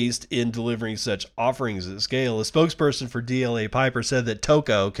faced in delivering such offerings at scale. A spokesperson for DLA Piper said that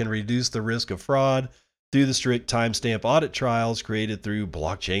Toko can reduce the risk of fraud through the strict timestamp audit trials created through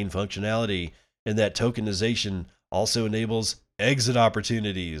blockchain functionality, and that tokenization also enables exit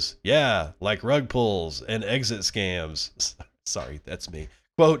opportunities. Yeah, like rug pulls and exit scams. Sorry, that's me.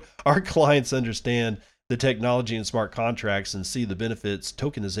 Quote, our clients understand the technology and smart contracts and see the benefits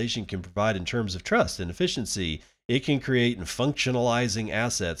tokenization can provide in terms of trust and efficiency it can create in functionalizing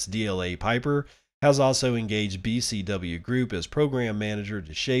assets. DLA Piper has also engaged BCW Group as program manager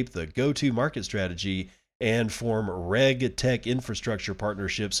to shape the go-to market strategy and form reg tech infrastructure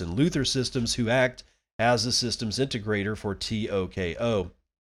partnerships in Luther Systems, who act as the systems integrator for TOKO.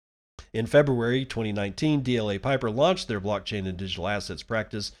 In February 2019, DLA Piper launched their blockchain and digital assets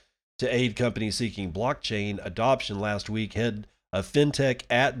practice to aid companies seeking blockchain adoption. Last week, head of fintech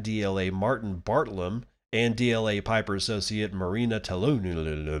at DLA, Martin Bartlam, and DLA Piper associate Marina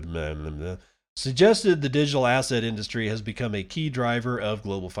Talon suggested the digital asset industry has become a key driver of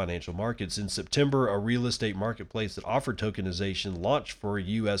global financial markets. In September, a real estate marketplace that offered tokenization launched for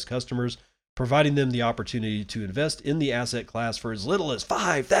U.S. customers, providing them the opportunity to invest in the asset class for as little as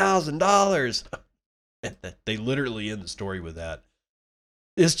 $5,000. They literally end the story with that.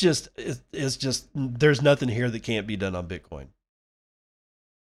 It's just, there's nothing here that can't be done on Bitcoin.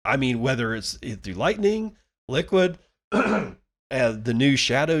 I mean, whether it's through Lightning, Liquid, the new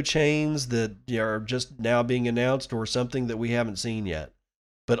shadow chains that are just now being announced, or something that we haven't seen yet.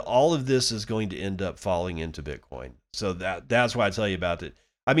 But all of this is going to end up falling into Bitcoin. So that's why I tell you about it.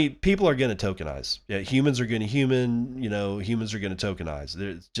 I mean, people are going to tokenize. Yeah, humans are going to humans are going to tokenize.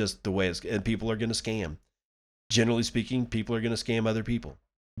 It's just the way and people are going to scam. Generally speaking, people are going to scam other people.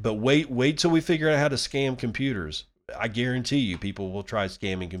 But wait till we figure out how to scam computers. I guarantee you people will try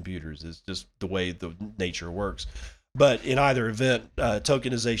scamming computers. It's just the way the nature works. But in either event,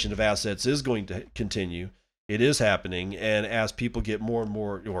 tokenization of assets is going to continue. It is happening. And as people get more and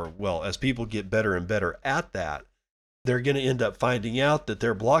more, as people get better and better at that, they're going to end up finding out that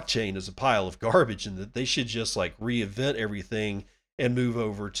their blockchain is a pile of garbage and that they should just like reinvent everything and move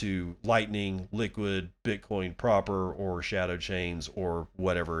over to Lightning, Liquid, Bitcoin proper, or shadow chains, or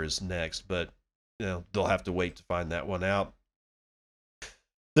whatever is next. But they'll have to wait to find that one out.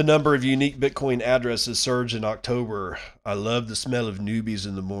 The number of unique Bitcoin addresses surged in October. I love the smell of newbies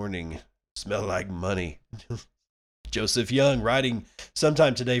in the morning. Smell like money. Joseph Young, writing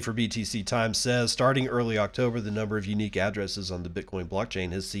sometime today for BTC Times, says starting early October, the number of unique addresses on the Bitcoin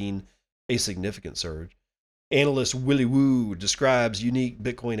blockchain has seen a significant surge. Analyst Willy Woo describes unique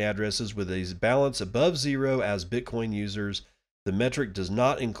Bitcoin addresses with a balance above zero as Bitcoin users. The metric does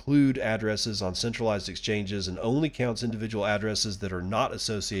not include addresses on centralized exchanges and only counts individual addresses that are not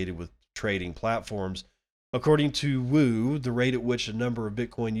associated with trading platforms. According to Wu, the rate at which a number of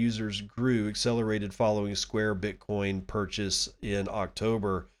Bitcoin users grew accelerated following Square Bitcoin purchase in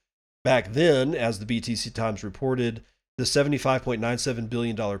October. Back then, as the BTC Times reported, the $75.97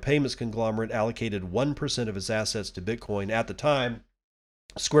 billion payments conglomerate allocated 1% of its assets to Bitcoin. At the time,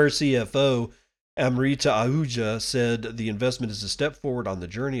 Square CFO Amrita Ahuja said the investment is a step forward on the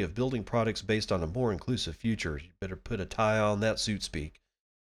journey of building products based on a more inclusive future. You better put a tie on that suit speak.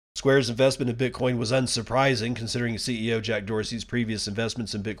 Square's investment in Bitcoin was unsurprising, considering CEO Jack Dorsey's previous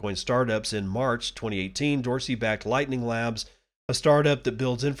investments in Bitcoin startups. In March 2018, Dorsey backed Lightning Labs, a startup that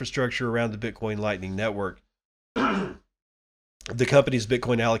builds infrastructure around the Bitcoin Lightning Network. The company's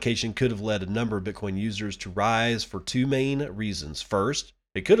Bitcoin allocation could have led a number of Bitcoin users to rise for two main reasons. First,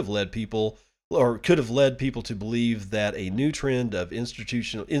 it could have led people to believe that a new trend of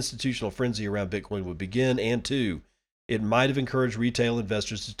institutional frenzy around Bitcoin would begin. And two, it might have encouraged retail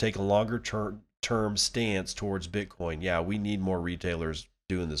investors to take a longer term stance towards Bitcoin. Yeah, we need more retailers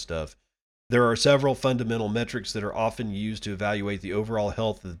doing this stuff. There are several fundamental metrics that are often used to evaluate the overall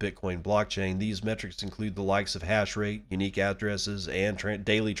health of the Bitcoin blockchain. These metrics include the likes of hash rate, unique addresses, and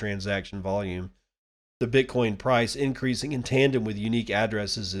daily transaction volume. The Bitcoin price increasing in tandem with unique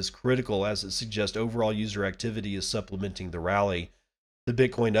addresses is critical, as it suggests overall user activity is supplementing the rally. The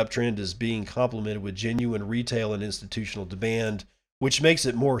Bitcoin uptrend is being complemented with genuine retail and institutional demand, which makes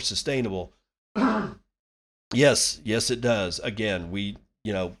it more sustainable. Yes, it does. Again,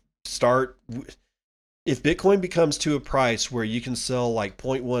 start. If Bitcoin becomes to a price where you can sell like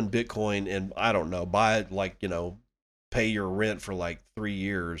 0.1 Bitcoin and I don't know, buy it pay your rent for like 3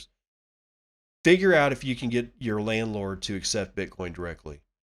 years, figure out if you can get your landlord to accept Bitcoin directly.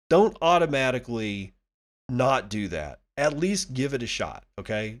 Don't automatically not do that. At least give it a shot,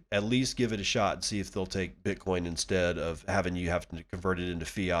 okay? At least give it a shot and see if they'll take Bitcoin instead of having you have to convert it into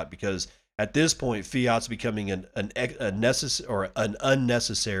fiat, because at this point, fiat's becoming an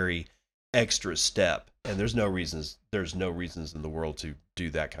unnecessary extra step, and there's no reasons in the world to do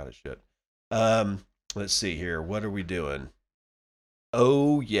that kind of shit. Let's see here. What are we doing?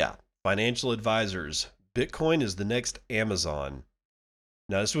 Oh yeah, financial advisors. Bitcoin is the next Amazon.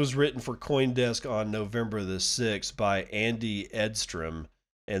 Now, this was written for CoinDesk on November the 6th by Andy Edstrom,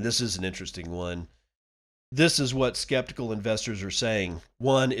 and this is an interesting one. This is what skeptical investors are saying.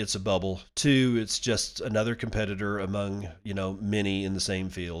 One, it's a bubble. Two, it's just another competitor among, many in the same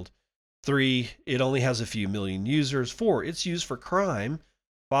field. Three, it only has a few million users. Four, it's used for crime.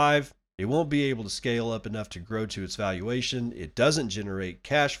 Five, it won't be able to scale up enough to grow to its valuation. It doesn't generate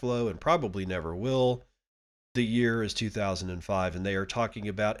cash flow and probably never will. The year is 2005, and they are talking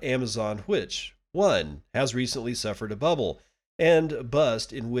about Amazon, which, one, has recently suffered a bubble and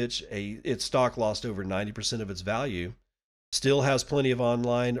bust in which its stock lost over 90% of its value, still has plenty of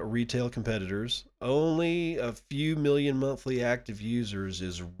online retail competitors, only a few million monthly active users,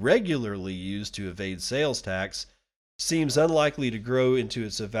 is regularly used to evade sales tax, seems unlikely to grow into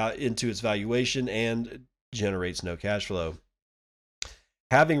its valuation, and generates no cash flow.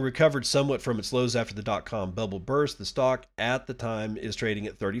 Having recovered somewhat from its lows after the dot-com bubble burst, the stock at the time is trading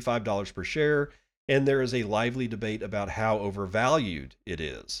at $35 per share, and there is a lively debate about how overvalued it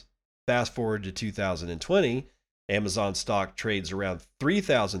is. Fast forward to 2020, Amazon stock trades around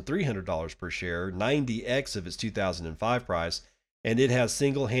 $3,300 per share, 90x of its 2005 price, and it has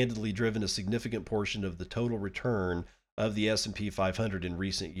single-handedly driven a significant portion of the total return of the S&P 500 in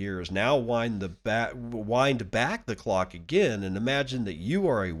recent years. Now wind back the clock again and imagine that you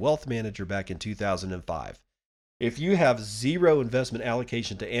are a wealth manager back in 2005. If you have zero investment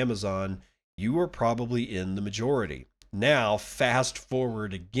allocation to Amazon, you are probably in the majority. Now, fast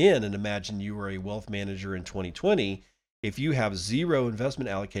forward again and imagine you are a wealth manager in 2020. If you have zero investment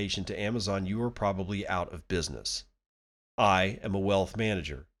allocation to Amazon, you are probably out of business. I am a wealth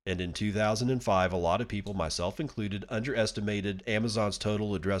manager, and in 2005, a lot of people, myself included, underestimated Amazon's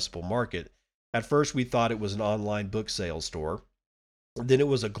total addressable market. At first, we thought it was an online book sales store. Then it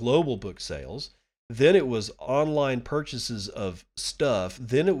was a global book sales. Then it was online purchases of stuff.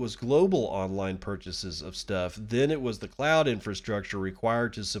 Then it was global online purchases of stuff. Then it was the cloud infrastructure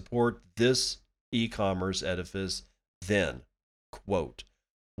required to support this e-commerce edifice. Then, quote,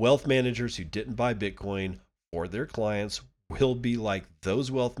 wealth managers who didn't buy Bitcoin for their clients will be like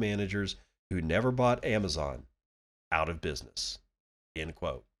those wealth managers who never bought Amazon, out of business, end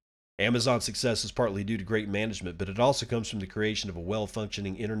quote. Amazon's success is partly due to great management, but it also comes from the creation of a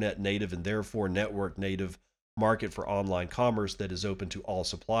well-functioning internet native and therefore network native market for online commerce that is open to all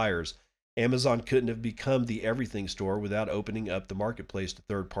suppliers. Amazon couldn't have become the everything store without opening up the marketplace to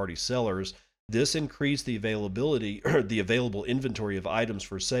third-party sellers. This increased the available inventory of items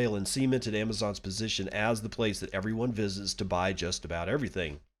for sale and cemented Amazon's position as the place that everyone visits to buy just about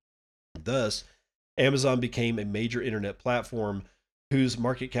everything. Thus, Amazon became a major internet platform whose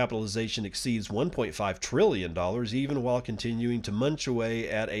market capitalization exceeds $1.5 trillion, even while continuing to munch away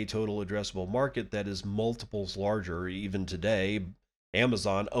at a total addressable market that is multiples larger. Even today,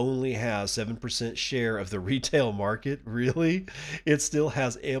 Amazon only has 7% share of the retail market. Really? It still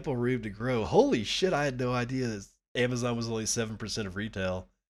has ample room to grow. Holy shit, I had no idea that Amazon was only 7% of retail.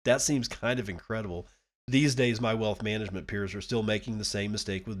 That seems kind of incredible. These days, my wealth management peers are still making the same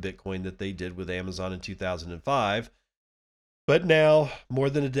mistake with Bitcoin that they did with Amazon in 2005. But now, more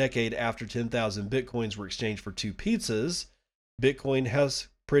than a decade after 10,000 Bitcoins were exchanged for 2 pizzas, Bitcoin has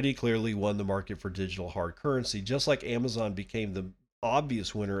pretty clearly won the market for digital hard currency, just like Amazon became the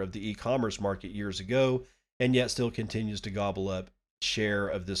obvious winner of the e-commerce market years ago, and yet still continues to gobble up share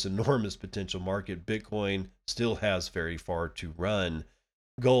of this enormous potential market. Bitcoin still has very far to run.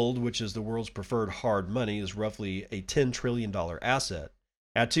 Gold, which is the world's preferred hard money, is roughly a $10 trillion asset.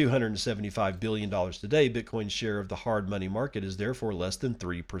 At $275 billion today, Bitcoin's share of the hard money market is therefore less than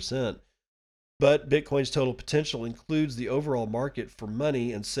 3%. But Bitcoin's total potential includes the overall market for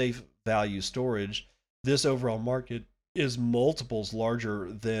money and safe value storage. This overall market is multiples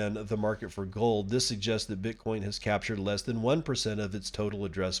larger than the market for gold. This suggests that Bitcoin has captured less than 1% of its total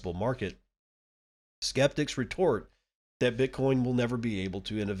addressable market. Skeptics retort that Bitcoin will never be able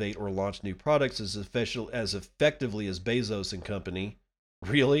to innovate or launch new products as effectively as Bezos and company.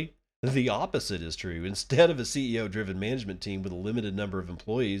 Really? The opposite is true. Instead of a CEO-driven management team with a limited number of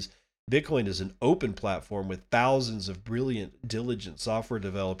employees, Bitcoin is an open platform with thousands of brilliant, diligent software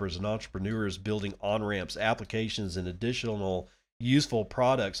developers and entrepreneurs building on-ramps, applications, and additional useful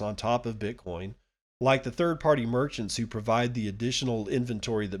products on top of Bitcoin. Like the third-party merchants who provide the additional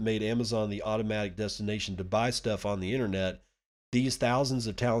inventory that made Amazon the automatic destination to buy stuff on the internet, these thousands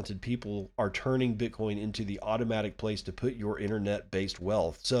of talented people are turning Bitcoin into the automatic place to put your internet-based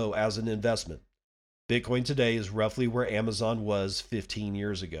wealth. So, as an investment, Bitcoin today is roughly where Amazon was 15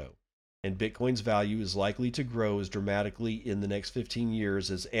 years ago. And Bitcoin's value is likely to grow as dramatically in the next 15 years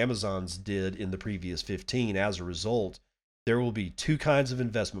as Amazon's did in the previous 15. As a result, there will be 2 kinds of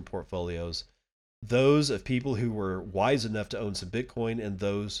investment portfolios: those of people who were wise enough to own some Bitcoin and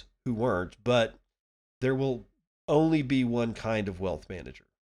those who weren't. But there will only be one kind of wealth manager.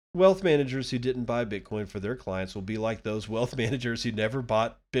 Wealth managers who didn't buy Bitcoin for their clients will be like those wealth managers who never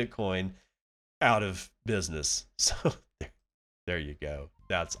bought Bitcoin, out of business. So there you go.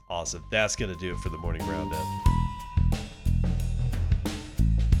 That's awesome. That's going to do it for the morning roundup.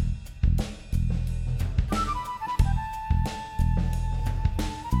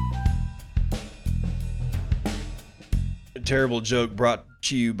 A terrible joke brought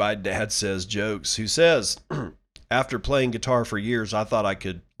to you by Dad Says Jokes, who says, after playing guitar for years, I thought I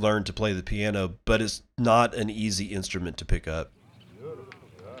could learn to play the piano, but it's not an easy instrument to pick up.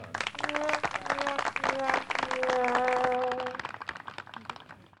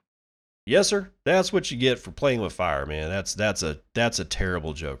 Yes, sir. That's what you get for playing with fire, man. That's a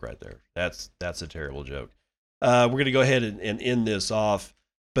terrible joke right there. That's a terrible joke. We're gonna go ahead and end this off,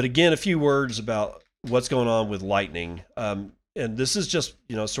 but again, a few words about what's going on with Lightning. And this is just,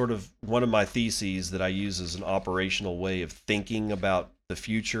 sort of one of my theses that I use as an operational way of thinking about the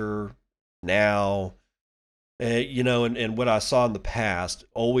future now. And what I saw in the past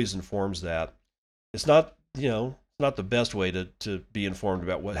always informs that. It's not not the best way to be informed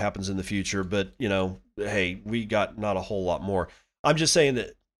about what happens in the future, but hey, we got not a whole lot more. I'm just saying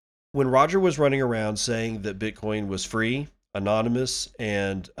that when Roger was running around saying that Bitcoin was free, anonymous,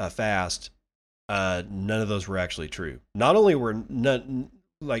 and fast, none of those were actually true. Not only were not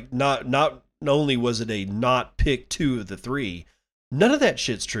only was it a not pick two of the three, none of that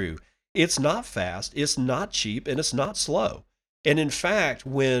shit's true. It's not fast, it's not cheap, and it's not slow. And in fact,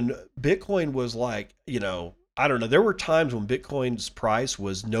 when Bitcoin was like, I don't know, there were times when Bitcoin's price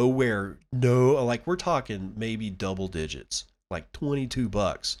was like we're talking maybe double digits, like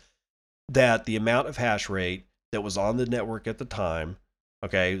 $22, that the amount of hash rate that was on the network at the time,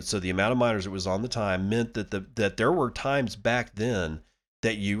 okay, so the amount of miners that was on the time meant that there were times back then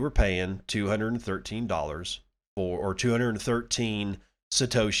that you were paying $213 or 213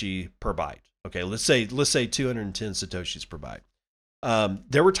 Satoshi per byte. Okay, let's say 210 Satoshis per byte.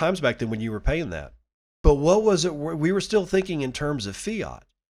 There were times back then when you were paying that. But what was it? We were still thinking in terms of fiat.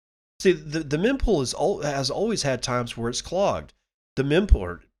 See, the mempool has always had times where it's clogged. The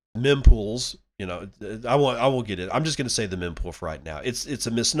mempools, I won't get it. I'm just going to say the mempool for right now. It's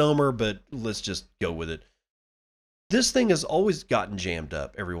a misnomer, but let's just go with it. This thing has always gotten jammed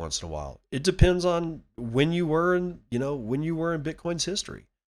up every once in a while. It depends on when you were in Bitcoin's history.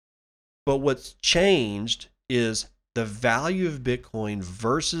 But what's changed is the value of Bitcoin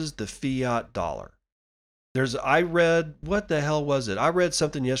versus the fiat dollar. I read, what the hell was it? I read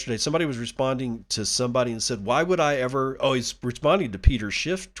something yesterday. Somebody was responding to somebody and said, why would I ever, he's responding to Peter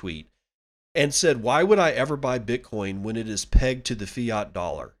Schiff's tweet and said, why would I ever buy Bitcoin when it is pegged to the fiat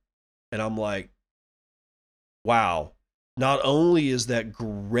dollar? And I'm like, wow, not only is that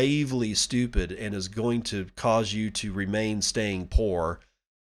gravely stupid and is going to cause you to remain staying poor,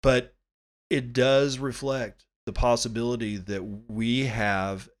 but it does reflect the possibility that we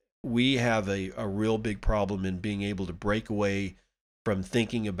have a real big problem in being able to break away from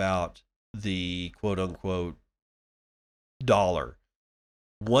thinking about the quote unquote dollar.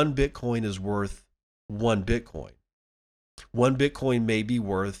 One Bitcoin is worth one Bitcoin. One Bitcoin may be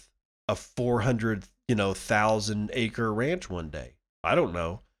worth a 400,000 acre ranch one day. I don't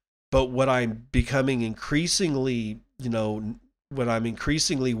know. But what I'm becoming increasingly, what I'm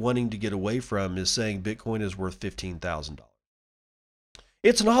increasingly wanting to get away from is saying Bitcoin is worth $15,000.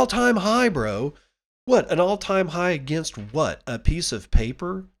 It's an all-time high, bro. What? An all-time high against what? A piece of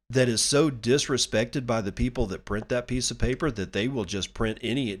paper that is so disrespected by the people that print that piece of paper that they will just print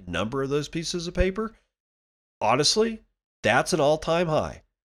any number of those pieces of paper? Honestly, that's an all-time high.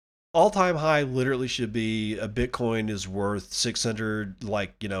 All-time high literally should be a Bitcoin is worth 600,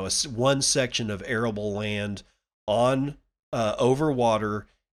 one section of arable land on over water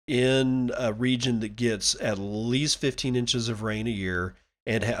in a region that gets at least 15 inches of rain a year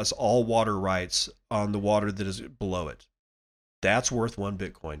and has all water rights on the water that is below it. That's worth one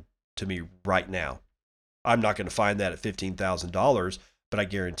Bitcoin to me right now. I'm not going to find that at $15,000, but I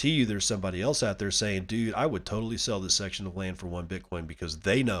guarantee you there's somebody else out there saying, dude, I would totally sell this section of land for one Bitcoin because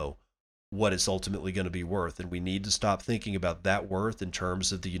they know what it's ultimately going to be worth. And we need to stop thinking about that worth in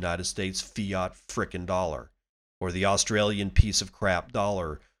terms of the United States fiat frickin' dollar or the Australian piece of crap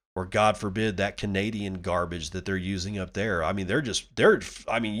dollar, or God forbid that Canadian garbage that they're using up there. I mean,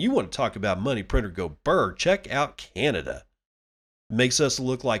 you want to talk about money printer go burr, check out Canada. Makes us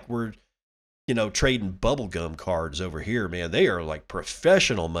look like we're, trading bubblegum cards over here, man. They are like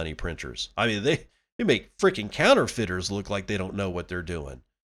professional money printers. I mean, they make freaking counterfeiters look like they don't know what they're doing.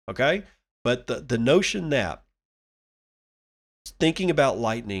 Okay? But the notion that thinking about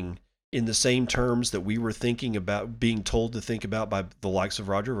Lightning in the same terms that we were thinking about, being told to think about by the likes of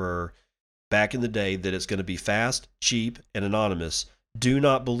Roger Ver back in the day, that it's going to be fast, cheap, and anonymous, do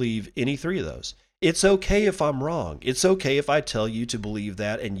not believe any three of those. It's okay if I'm wrong. It's okay if I tell you to believe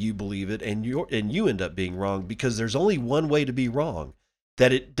that and you believe it and you end up being wrong, because there's only one way to be wrong: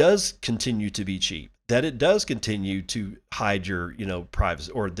 that it does continue to be cheap, that it does continue to hide your,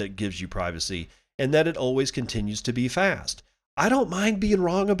 privacy, or that gives you privacy, and that it always continues to be fast. I don't mind being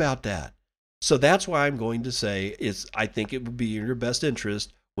wrong about that. So that's why I'm going to say I think it would be in your best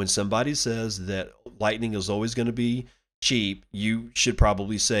interest when somebody says that Lightning is always going to be cheap, you should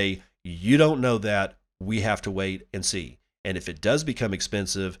probably say, you don't know that. We have to wait and see. And if it does become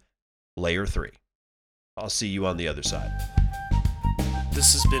expensive, layer 3. I'll see you on the other side.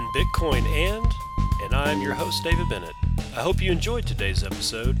 This has been Bitcoin and I'm your host, David Bennett. I hope you enjoyed today's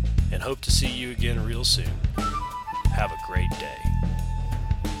episode and hope to see you again real soon. Have a great day.